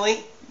 unfortunately,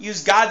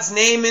 used God's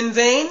name in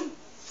vain.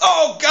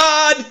 Oh,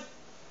 God!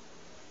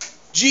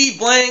 G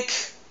blank.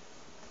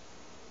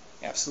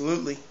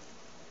 Absolutely.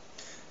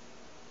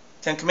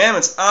 10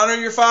 Commandments. Honor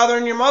your father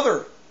and your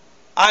mother.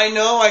 I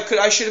know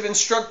I should have been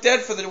struck dead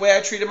for the way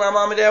I treated my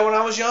mom and dad when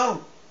I was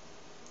young.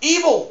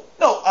 Evil.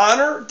 No,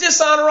 honor,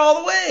 dishonor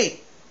all the way.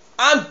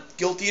 I'm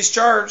guilty as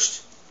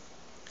charged.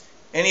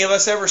 Any of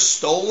us ever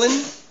stolen?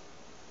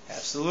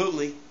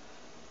 Absolutely.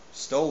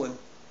 Stolen.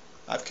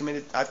 I've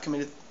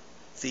stolen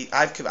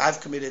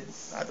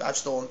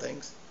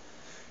things.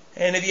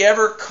 And have you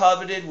ever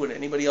coveted when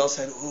anybody else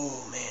had,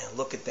 oh man,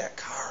 look at that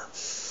car.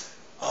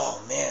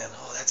 Oh man,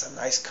 that's a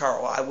nice car.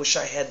 Oh, I wish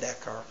I had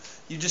that car.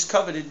 You just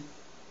coveted.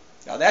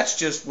 Now that's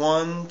just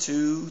 1,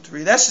 2,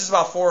 3. That's just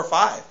about 4 or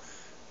 5.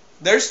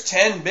 There's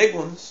 10 big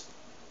ones.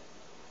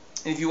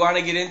 And if you want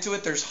to get into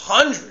it, there's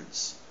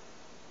hundreds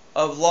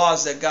of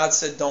laws that God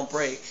said don't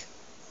break.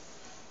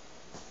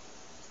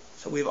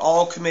 So we've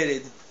all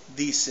committed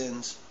these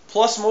sins,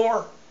 plus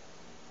more.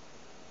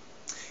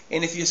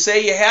 And if you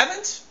say you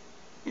haven't,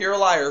 you're a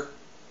liar,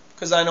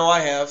 because I know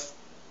I have,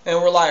 and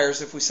we're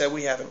liars if we say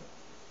we haven't.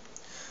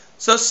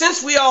 So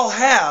since we all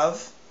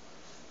have,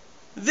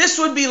 this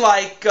would be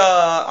like,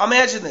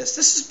 imagine this.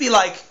 This would be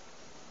like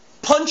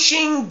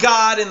punching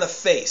God in the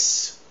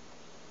face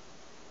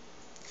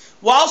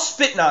while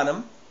spitting on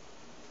him,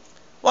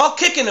 while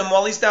kicking him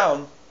while he's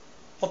down,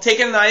 while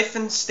taking a knife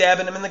and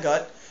stabbing him in the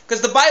gut.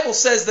 Because the Bible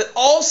says that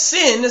all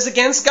sin is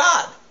against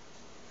God.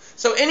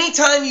 So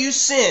anytime you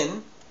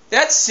sin,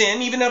 that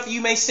sin, even if you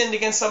may sin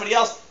against somebody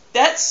else,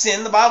 that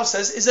sin, the Bible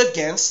says, is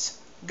against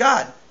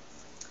God.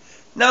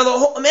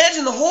 Now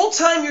imagine the whole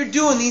time you're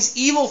doing these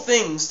evil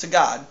things to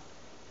God,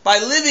 by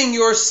living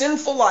your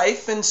sinful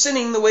life and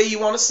sinning the way you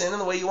want to sin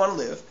and the way you want to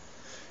live.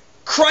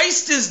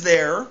 Christ is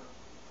there,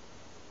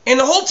 and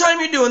the whole time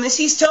you're doing this,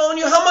 He's telling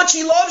you how much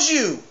He loves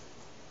you.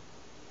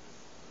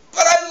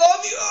 But I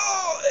love you,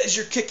 as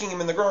you're kicking Him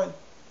in the groin.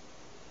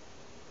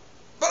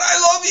 But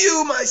I love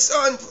you, my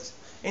son.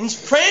 And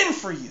He's praying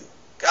for you.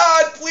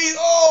 God, please,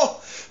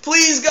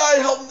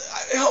 God,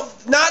 help.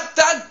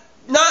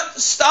 Not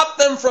stop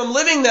them from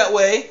living that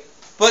way,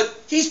 but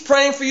He's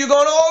praying for you,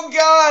 going, oh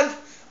God,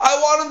 I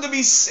want them to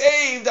be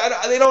saved.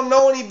 They don't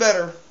know any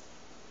better.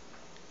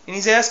 And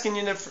He's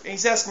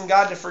asking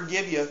God to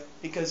forgive you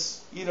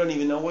because you don't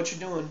even know what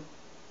you're doing.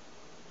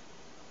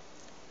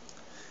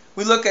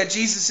 We look at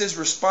Jesus'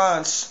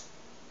 response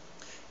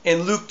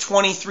in Luke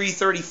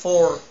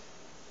 23:34.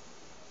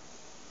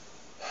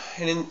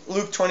 And in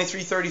Luke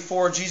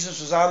 23:34, Jesus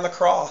was on the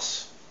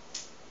cross.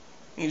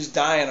 He was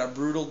dying a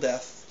brutal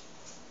death.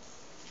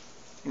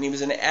 And He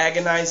was in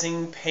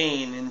agonizing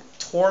pain and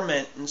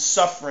torment and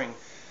suffering.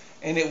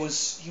 And he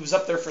was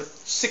up there for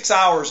 6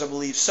 hours, I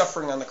believe,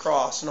 suffering on the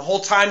cross. And the whole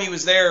time He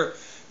was there,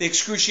 the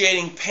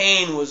excruciating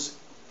pain was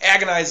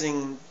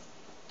agonizing,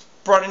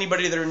 brought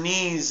anybody to their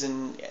knees,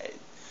 and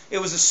it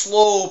was a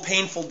slow,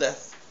 painful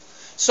death.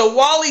 So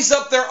while He's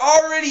up there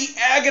already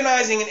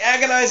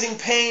agonizing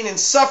pain and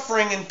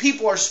suffering, and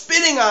people are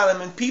spitting on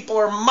Him, and people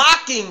are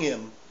mocking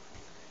Him,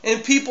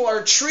 and people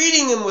are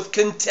treating Him with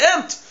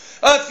contempt.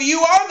 If you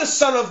are the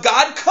Son of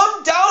God,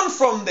 come down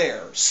from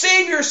there.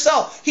 Save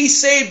yourself. He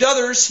saved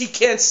others. He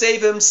can't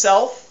save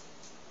Himself.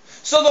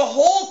 So the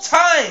whole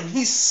time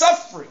He's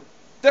suffering,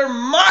 they're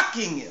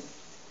mocking Him.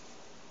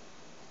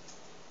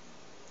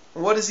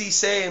 And what does He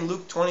say in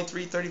Luke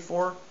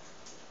 23:34?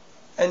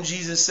 And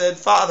Jesus said,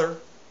 Father,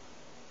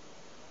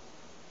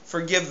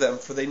 forgive them,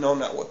 for they know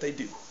not what they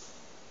do.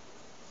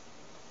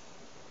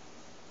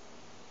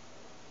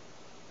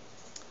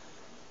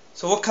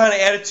 So what kind of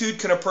attitude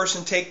can a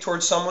person take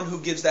towards someone who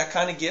gives that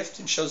kind of gift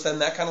and shows them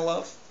that kind of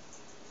love?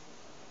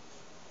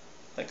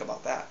 Think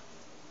about that.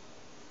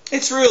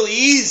 It's really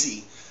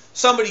easy.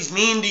 Somebody's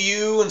mean to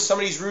you and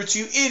somebody's rude to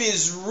you. It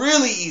is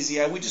really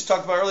easy. We just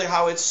talked about earlier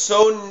how it's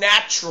so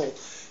natural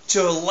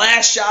to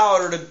lash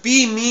out or to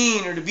be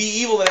mean or to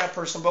be evil to that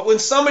person. But when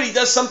somebody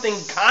does something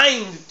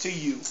kind to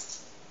you,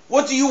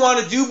 what do you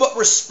want to do but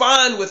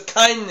respond with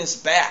kindness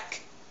back?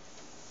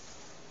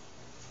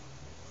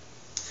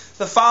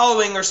 The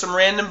following are some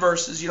random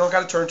verses, you don't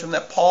got to turn to them,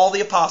 that Paul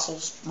the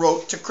Apostle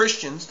wrote to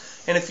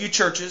Christians in a few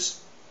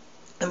churches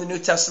in the New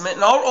Testament.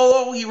 And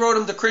although he wrote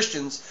them to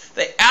Christians,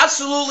 they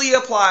absolutely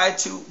apply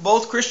to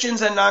both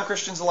Christians and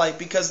non-Christians alike,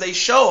 because they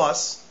show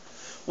us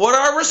what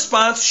our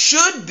response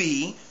should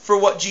be for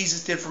what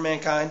Jesus did for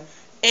mankind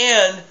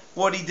and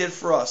what He did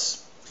for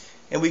us.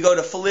 And we go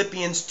to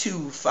Philippians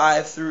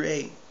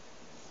 2:5-8,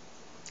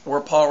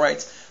 where Paul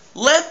writes,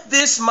 let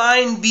this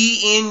mind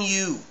be in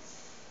you,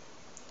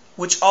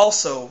 which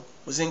also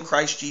was in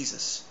Christ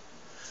Jesus,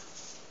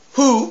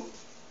 who,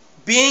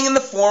 being in the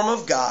form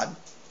of God,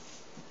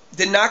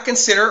 did not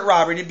consider it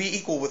robbery to be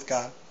equal with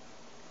God,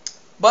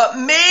 but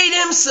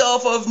made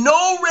Himself of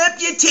no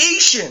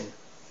reputation.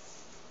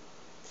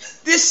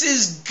 This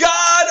is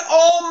God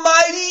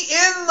Almighty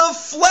in the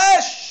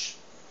flesh.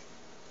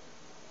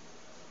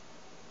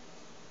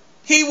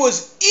 He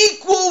was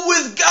equal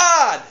with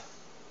God.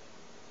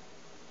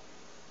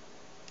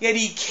 Yet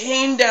He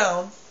came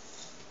down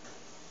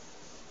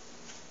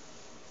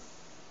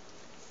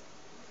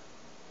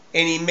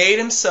and He made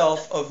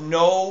Himself of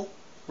no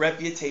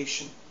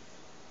reputation,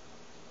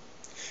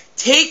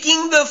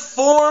 taking the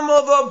form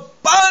of a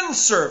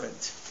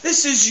bondservant.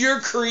 This is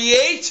your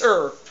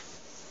Creator.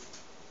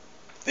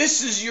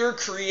 This is your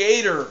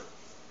Creator,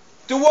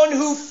 the one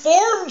who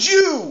formed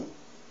you.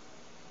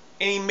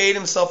 And He made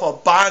Himself a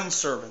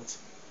bondservant.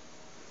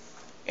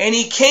 And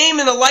He came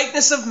in the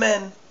likeness of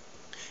men,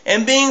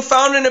 and being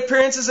found in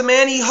appearance as a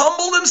man, He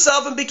humbled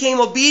Himself and became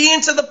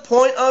obedient to the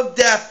point of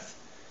death,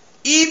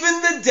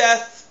 even the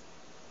death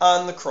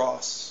on the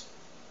cross.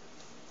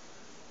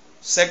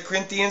 2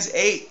 Corinthians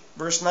 8,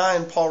 verse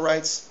 9, Paul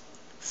writes,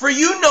 for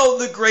you know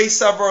the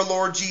grace of our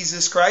Lord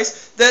Jesus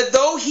Christ, that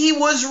though He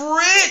was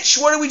rich,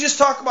 what did we just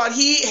talk about?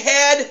 He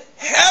had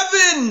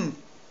heaven,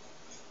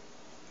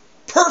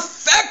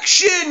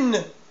 perfection.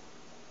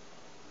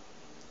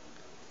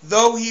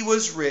 Though He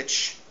was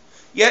rich,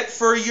 yet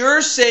for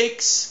your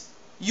sakes,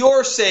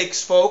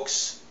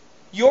 folks,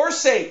 your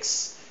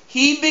sakes,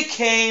 He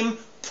became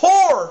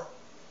poor,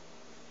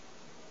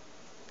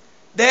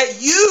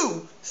 that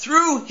you,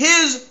 through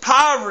His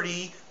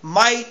poverty,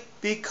 might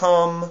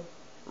become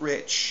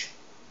rich.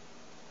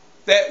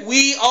 That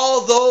we,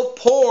 although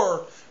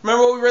poor,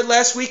 remember what we read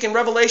last week in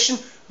Revelation?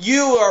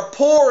 You are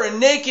poor and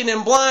naked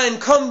and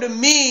blind. Come to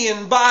me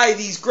and buy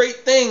these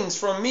great things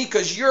from me,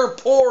 because you're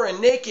poor and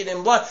naked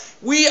and blind.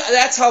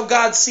 That's how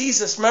God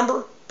sees us,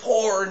 remember?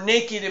 Poor,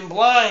 naked, and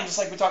blind, just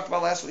like we talked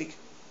about last week.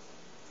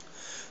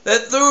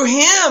 That through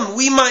Him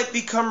we might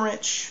become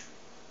rich.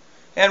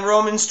 And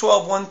Romans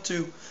 12,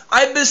 1-2.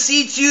 I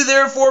beseech you,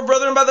 therefore,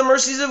 brethren, by the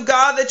mercies of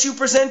God, that you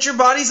present your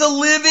bodies a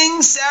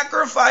living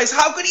sacrifice.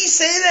 How could he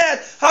say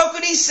that? How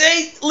could he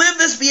say, live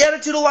this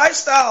beatitude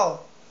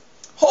lifestyle?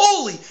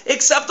 Holy,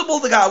 acceptable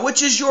to God,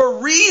 which is your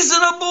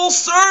reasonable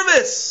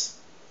service.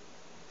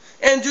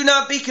 And do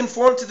not be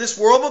conformed to this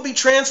world, but be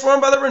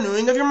transformed by the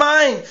renewing of your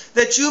mind,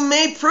 that you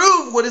may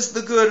prove what is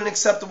the good and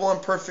acceptable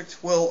and perfect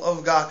will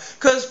of God.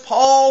 Because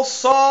Paul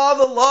saw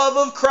the love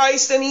of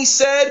Christ and he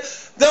said,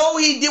 though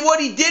he did what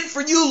he did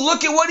for you,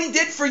 look at what he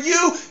did for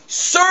you.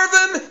 Serve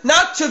him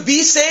not to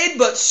be saved,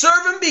 but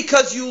serve him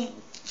because you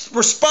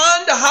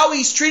respond to how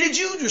he's treated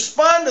you,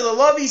 respond to the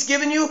love he's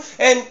given you,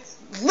 and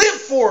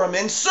live for him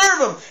and serve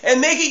him and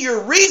make it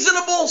your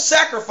reasonable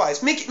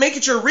sacrifice. Make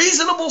it your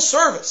reasonable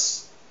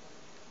service.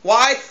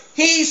 Why?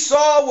 He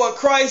saw what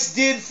Christ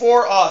did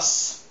for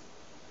us.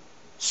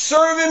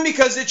 Serve him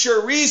because it's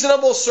your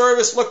reasonable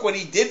service. Look what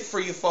he did for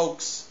you,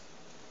 folks.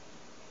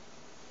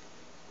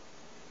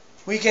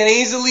 We can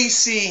easily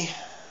see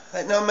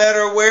that no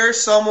matter where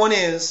someone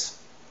is,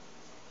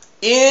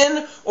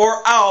 in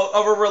or out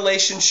of a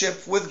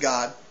relationship with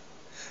God,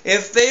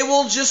 if they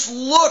will just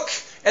look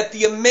at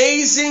the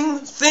amazing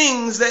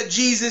things that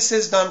Jesus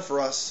has done for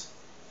us,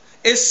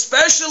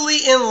 especially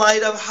in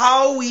light of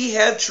how we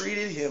have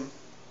treated him,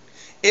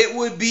 it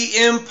would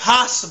be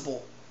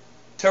impossible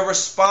to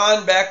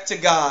respond back to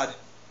God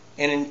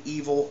in an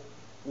evil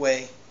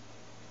way.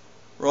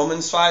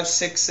 Romans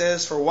 5:6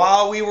 says, for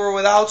while we were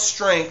without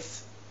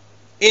strength,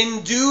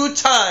 in due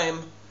time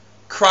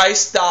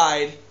Christ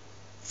died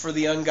for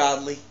the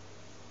ungodly.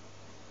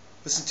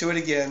 Listen to it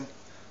again.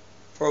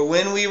 For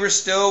when we were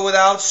still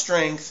without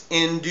strength,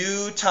 in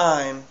due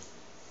time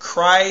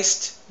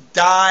Christ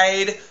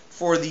died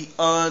for the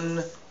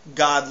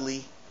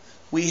ungodly.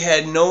 We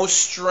had no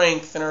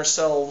strength in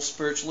ourselves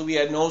spiritually. We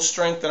had no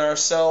strength in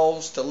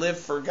ourselves to live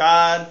for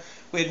God.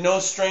 We had no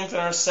strength in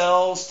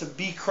ourselves to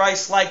be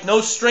Christ-like. No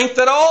strength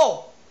at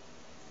all.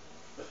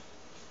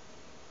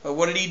 But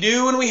what did he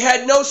do when we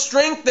had no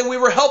strength and we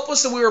were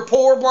helpless and we were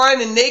poor,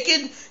 blind, and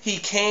naked? He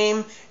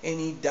came and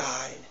he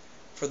died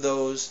for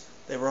those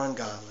that were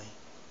ungodly.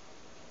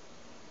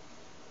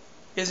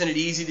 Isn't it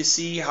easy to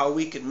see how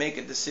we could make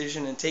a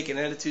decision and take an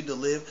attitude to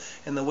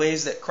live in the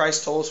ways that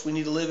Christ told us we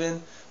need to live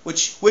in?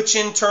 Which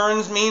in turn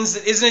means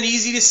that isn't it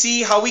easy to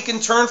see how we can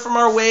turn from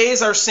our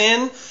ways, our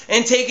sin,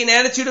 and take an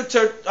attitude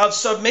of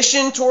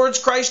submission towards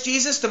Christ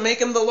Jesus to make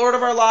him the Lord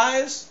of our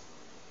lives?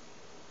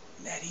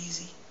 Isn't that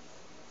easy?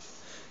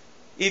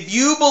 If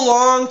you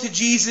belong to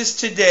Jesus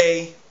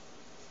today,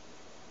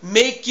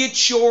 make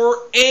it your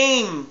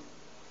aim.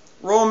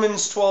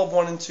 Romans 12,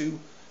 1 and 2.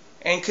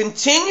 And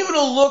continue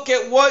to look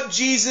at what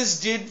Jesus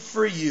did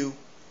for you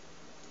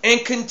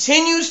and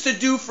continues to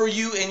do for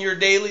you in your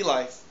daily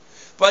life.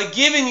 By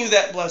giving you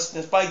that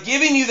blessedness, by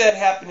giving you that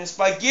happiness,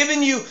 by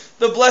giving you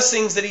the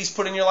blessings that he's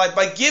put in your life,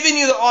 by giving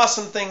you the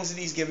awesome things that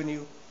he's given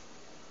you.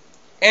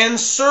 And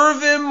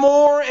serve him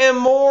more and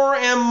more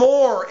and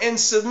more. And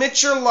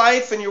submit your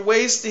life and your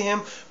ways to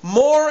him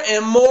more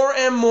and more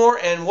and more.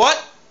 And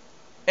what?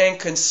 And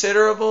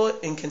consider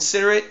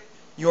it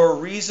your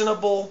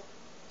reasonable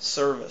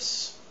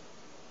service.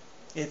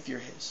 If you're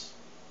his.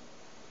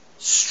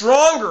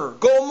 Stronger.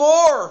 Go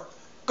more.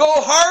 Go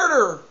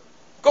harder.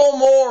 Go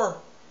more.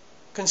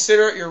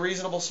 Consider it your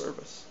reasonable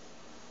service.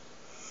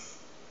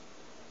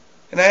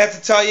 And I have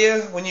to tell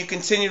you, when you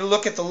continue to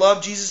look at the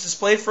love Jesus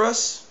displayed for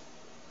us,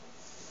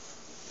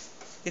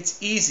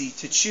 it's easy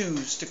to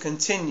choose to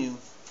continue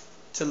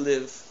to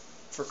live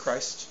for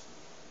Christ.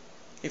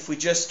 If we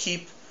just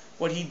keep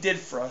what he did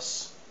for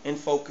us in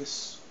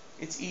focus,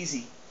 it's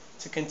easy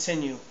to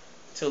continue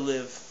to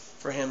live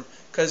for him.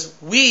 Because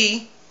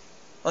we,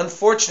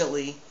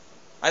 unfortunately,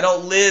 I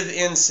don't live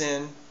in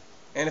sin.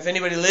 And if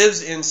anybody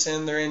lives in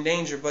sin, they're in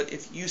danger. But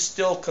if you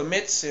still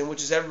commit sin,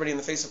 which is everybody on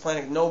the face of the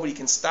planet, nobody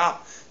can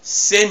stop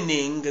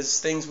sinning because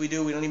things we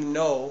do we don't even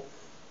know.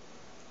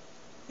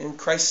 And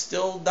Christ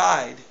still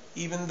died,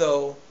 even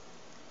though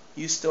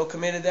you still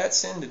committed that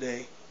sin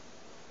today.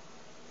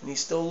 And he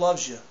still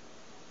loves you.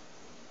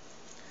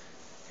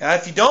 Now,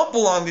 if you don't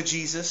belong to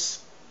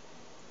Jesus,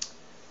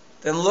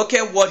 then look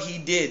at what he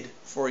did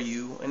for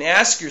you and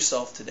ask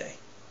yourself today,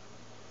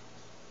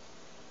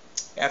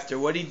 after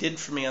what he did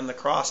for me on the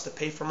cross to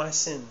pay for my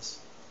sins,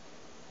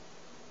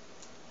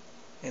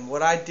 and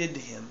what I did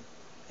to him,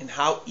 and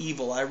how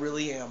evil I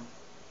really am,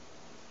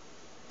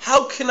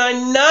 how can I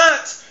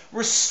not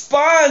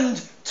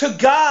respond to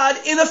God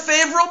in a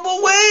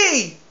favorable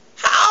way?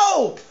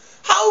 How?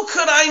 How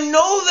could I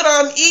know that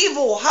I'm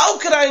evil? How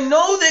could I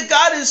know that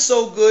God is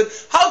so good?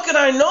 How could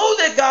I know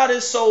that God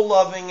is so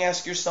loving,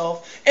 ask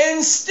yourself,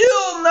 and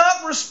still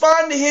not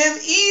respond to him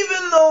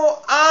even though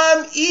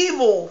I'm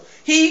evil?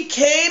 He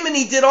came and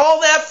he did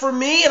all that for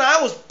me, and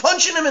I was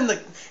punching him in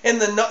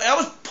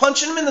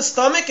the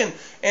stomach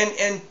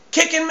and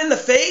kicking him in the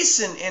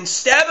face and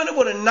stabbing him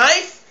with a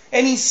knife,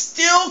 and he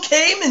still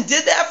came and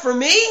did that for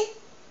me?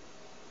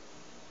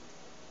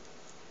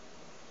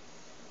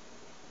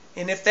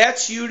 And if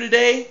that's you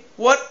today,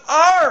 what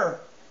are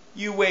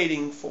you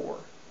waiting for?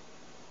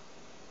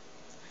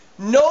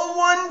 No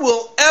one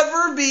will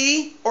ever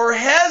be or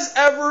has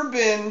ever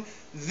been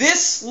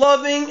this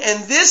loving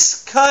and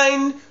this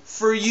kind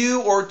for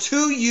you or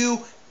to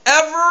you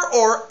ever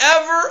or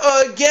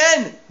ever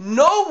again.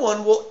 No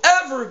one will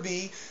ever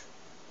be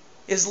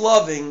as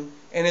loving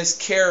and as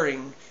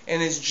caring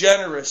and as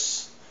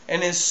generous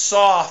and as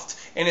soft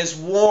and as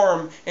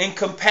warm and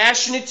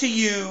compassionate to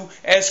you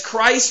as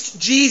Christ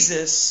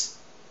Jesus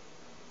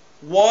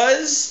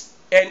was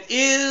and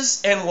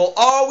is and will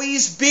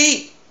always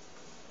be.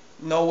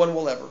 No one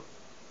will ever.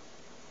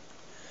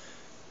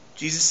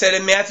 Jesus said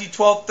in Matthew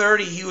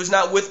 12:30, "He who is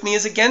not with me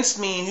is against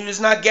me, and who does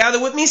not gather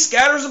with me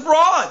scatters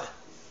abroad."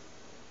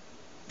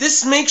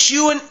 This makes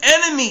you an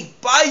enemy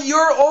by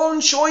your own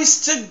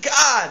choice to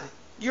God.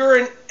 You're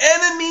an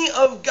enemy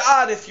of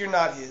God if you're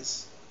not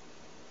His.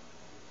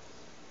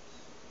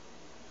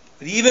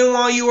 But even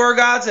while you are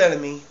God's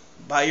enemy,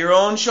 by your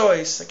own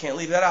choice, I can't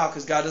leave that out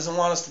because God doesn't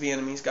want us to be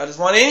enemies. God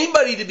doesn't want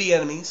anybody to be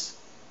enemies.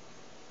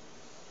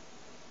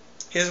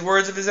 His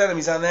words of His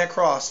enemies on that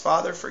cross,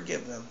 "Father,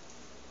 forgive them,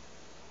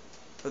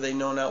 for they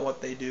know not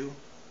what they do."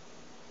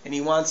 And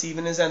He wants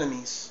even His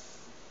enemies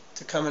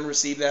to come and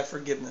receive that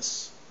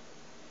forgiveness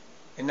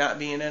and not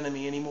be an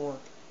enemy anymore.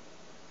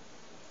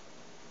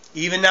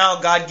 Even now,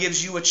 God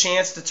gives you a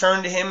chance to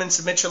turn to Him and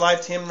submit your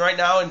life to Him right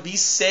now and be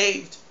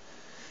saved.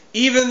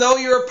 Even though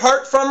you're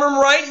apart from Him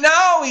right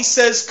now, He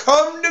says,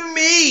 "Come to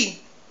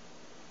me.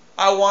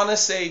 I want to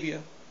save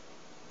you.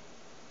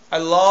 I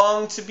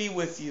long to be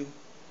with you.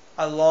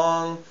 I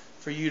long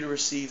for you to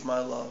receive my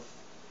love."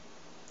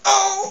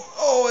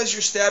 Oh, as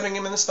you're stabbing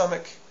Him in the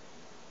stomach,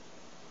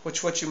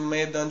 which what you may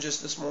have done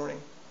just this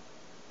morning.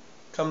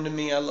 Come to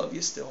me, I love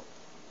you still.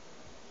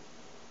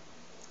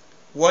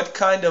 What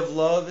kind of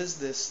love is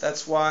this?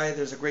 That's why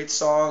there's a great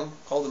song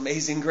called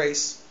 "Amazing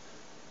Grace."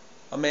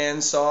 A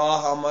man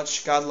saw how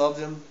much God loved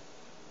him,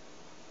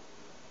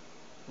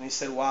 and he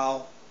said,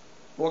 "Wow,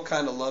 what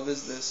kind of love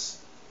is this?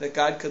 That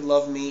God could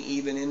love me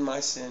even in my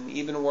sin,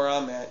 even where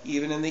I'm at,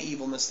 even in the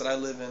evilness that I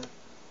live in."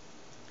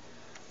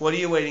 What are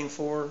you waiting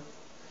for?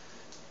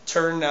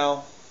 Turn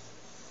now.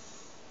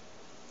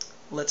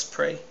 Let's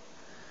pray.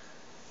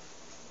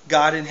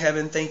 God in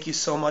heaven, thank you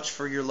so much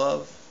for your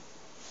love.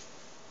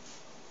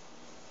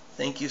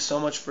 Thank you so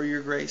much for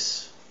your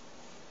grace.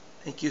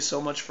 Thank you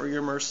so much for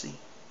your mercy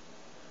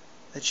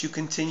that you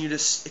continue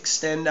to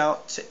extend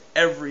out to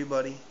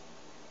everybody,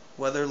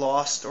 whether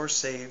lost or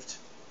saved.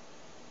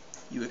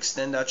 You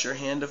extend out your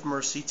hand of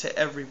mercy to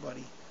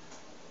everybody,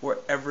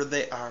 wherever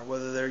they are,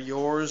 whether they're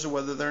yours or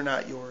whether they're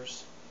not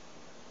yours.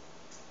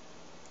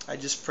 I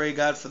just pray,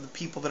 God, for the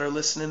people that are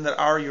listening that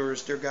are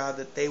yours, dear God,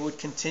 that they would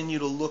continue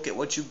to look at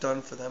what you've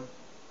done for them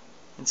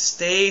and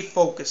stay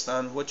focused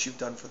on what you've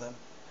done for them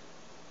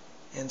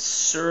and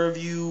serve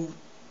you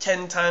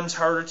 10 times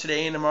harder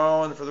today and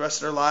tomorrow and for the rest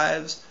of their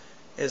lives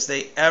as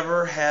they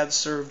ever have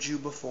served you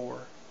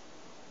before.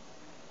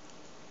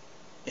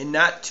 And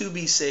not to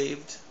be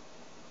saved,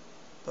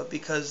 but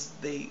because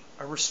they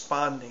are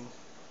responding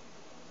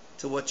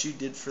to what you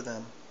did for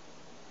them,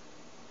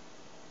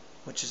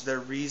 which is their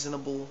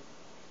reasonable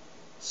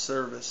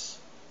service.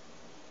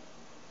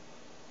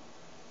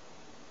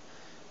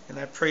 And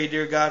I pray,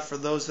 dear God, for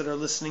those that are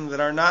listening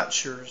that are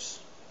not yours,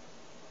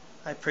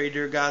 I pray,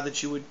 dear God,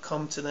 that you would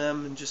come to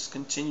them and just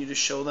continue to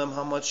show them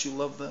how much you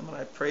love them. And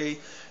I pray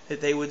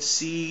that they would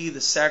see the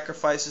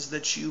sacrifices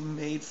that you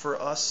made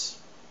for us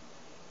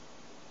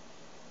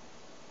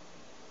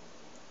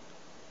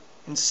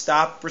and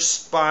stop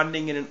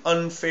responding in an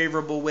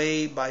unfavorable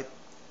way by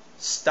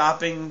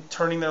stopping,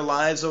 turning their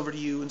lives over to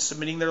you and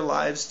submitting their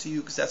lives to you,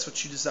 because that's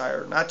what you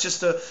desire. Not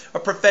just a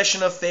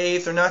profession of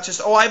faith, or not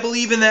just, "Oh, I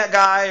believe in that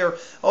guy," or,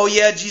 "Oh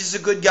yeah, Jesus is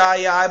a good guy,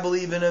 yeah, I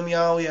believe in him,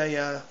 yeah, oh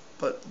yeah.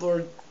 But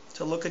Lord,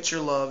 to look at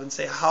your love and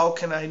say, how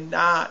can I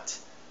not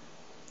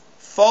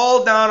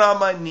fall down on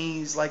my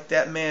knees like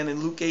that man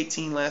in Luke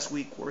 18 last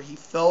week, where he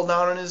fell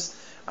down on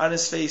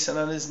his face and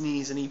on his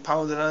knees, and he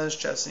pounded on his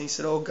chest and he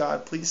said, "Oh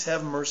God, please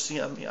have mercy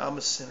on me, I'm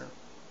a sinner."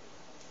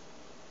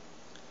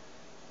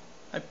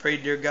 I pray,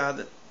 dear God,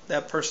 that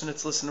that person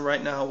that's listening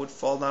right now would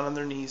fall down on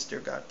their knees,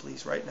 dear God,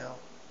 please, right now,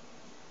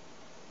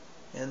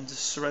 and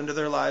surrender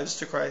their lives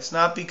to Christ.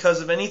 Not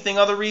because of anything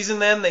other reason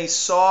than they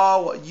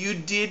saw what you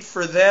did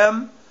for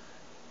them,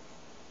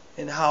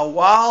 and how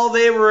while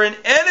they were an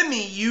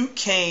enemy, you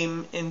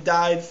came and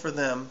died for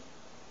them,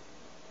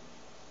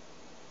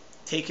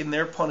 taking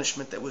their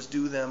punishment that was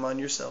due them on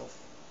yourself.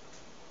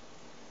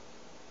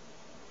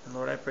 And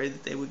Lord, I pray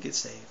that they would get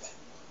saved.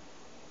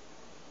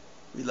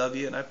 We love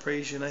you, and I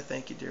praise you, and I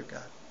thank you, dear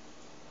God.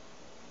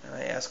 And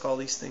I ask all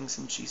these things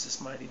in Jesus'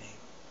 mighty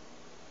name.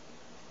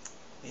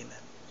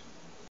 Amen.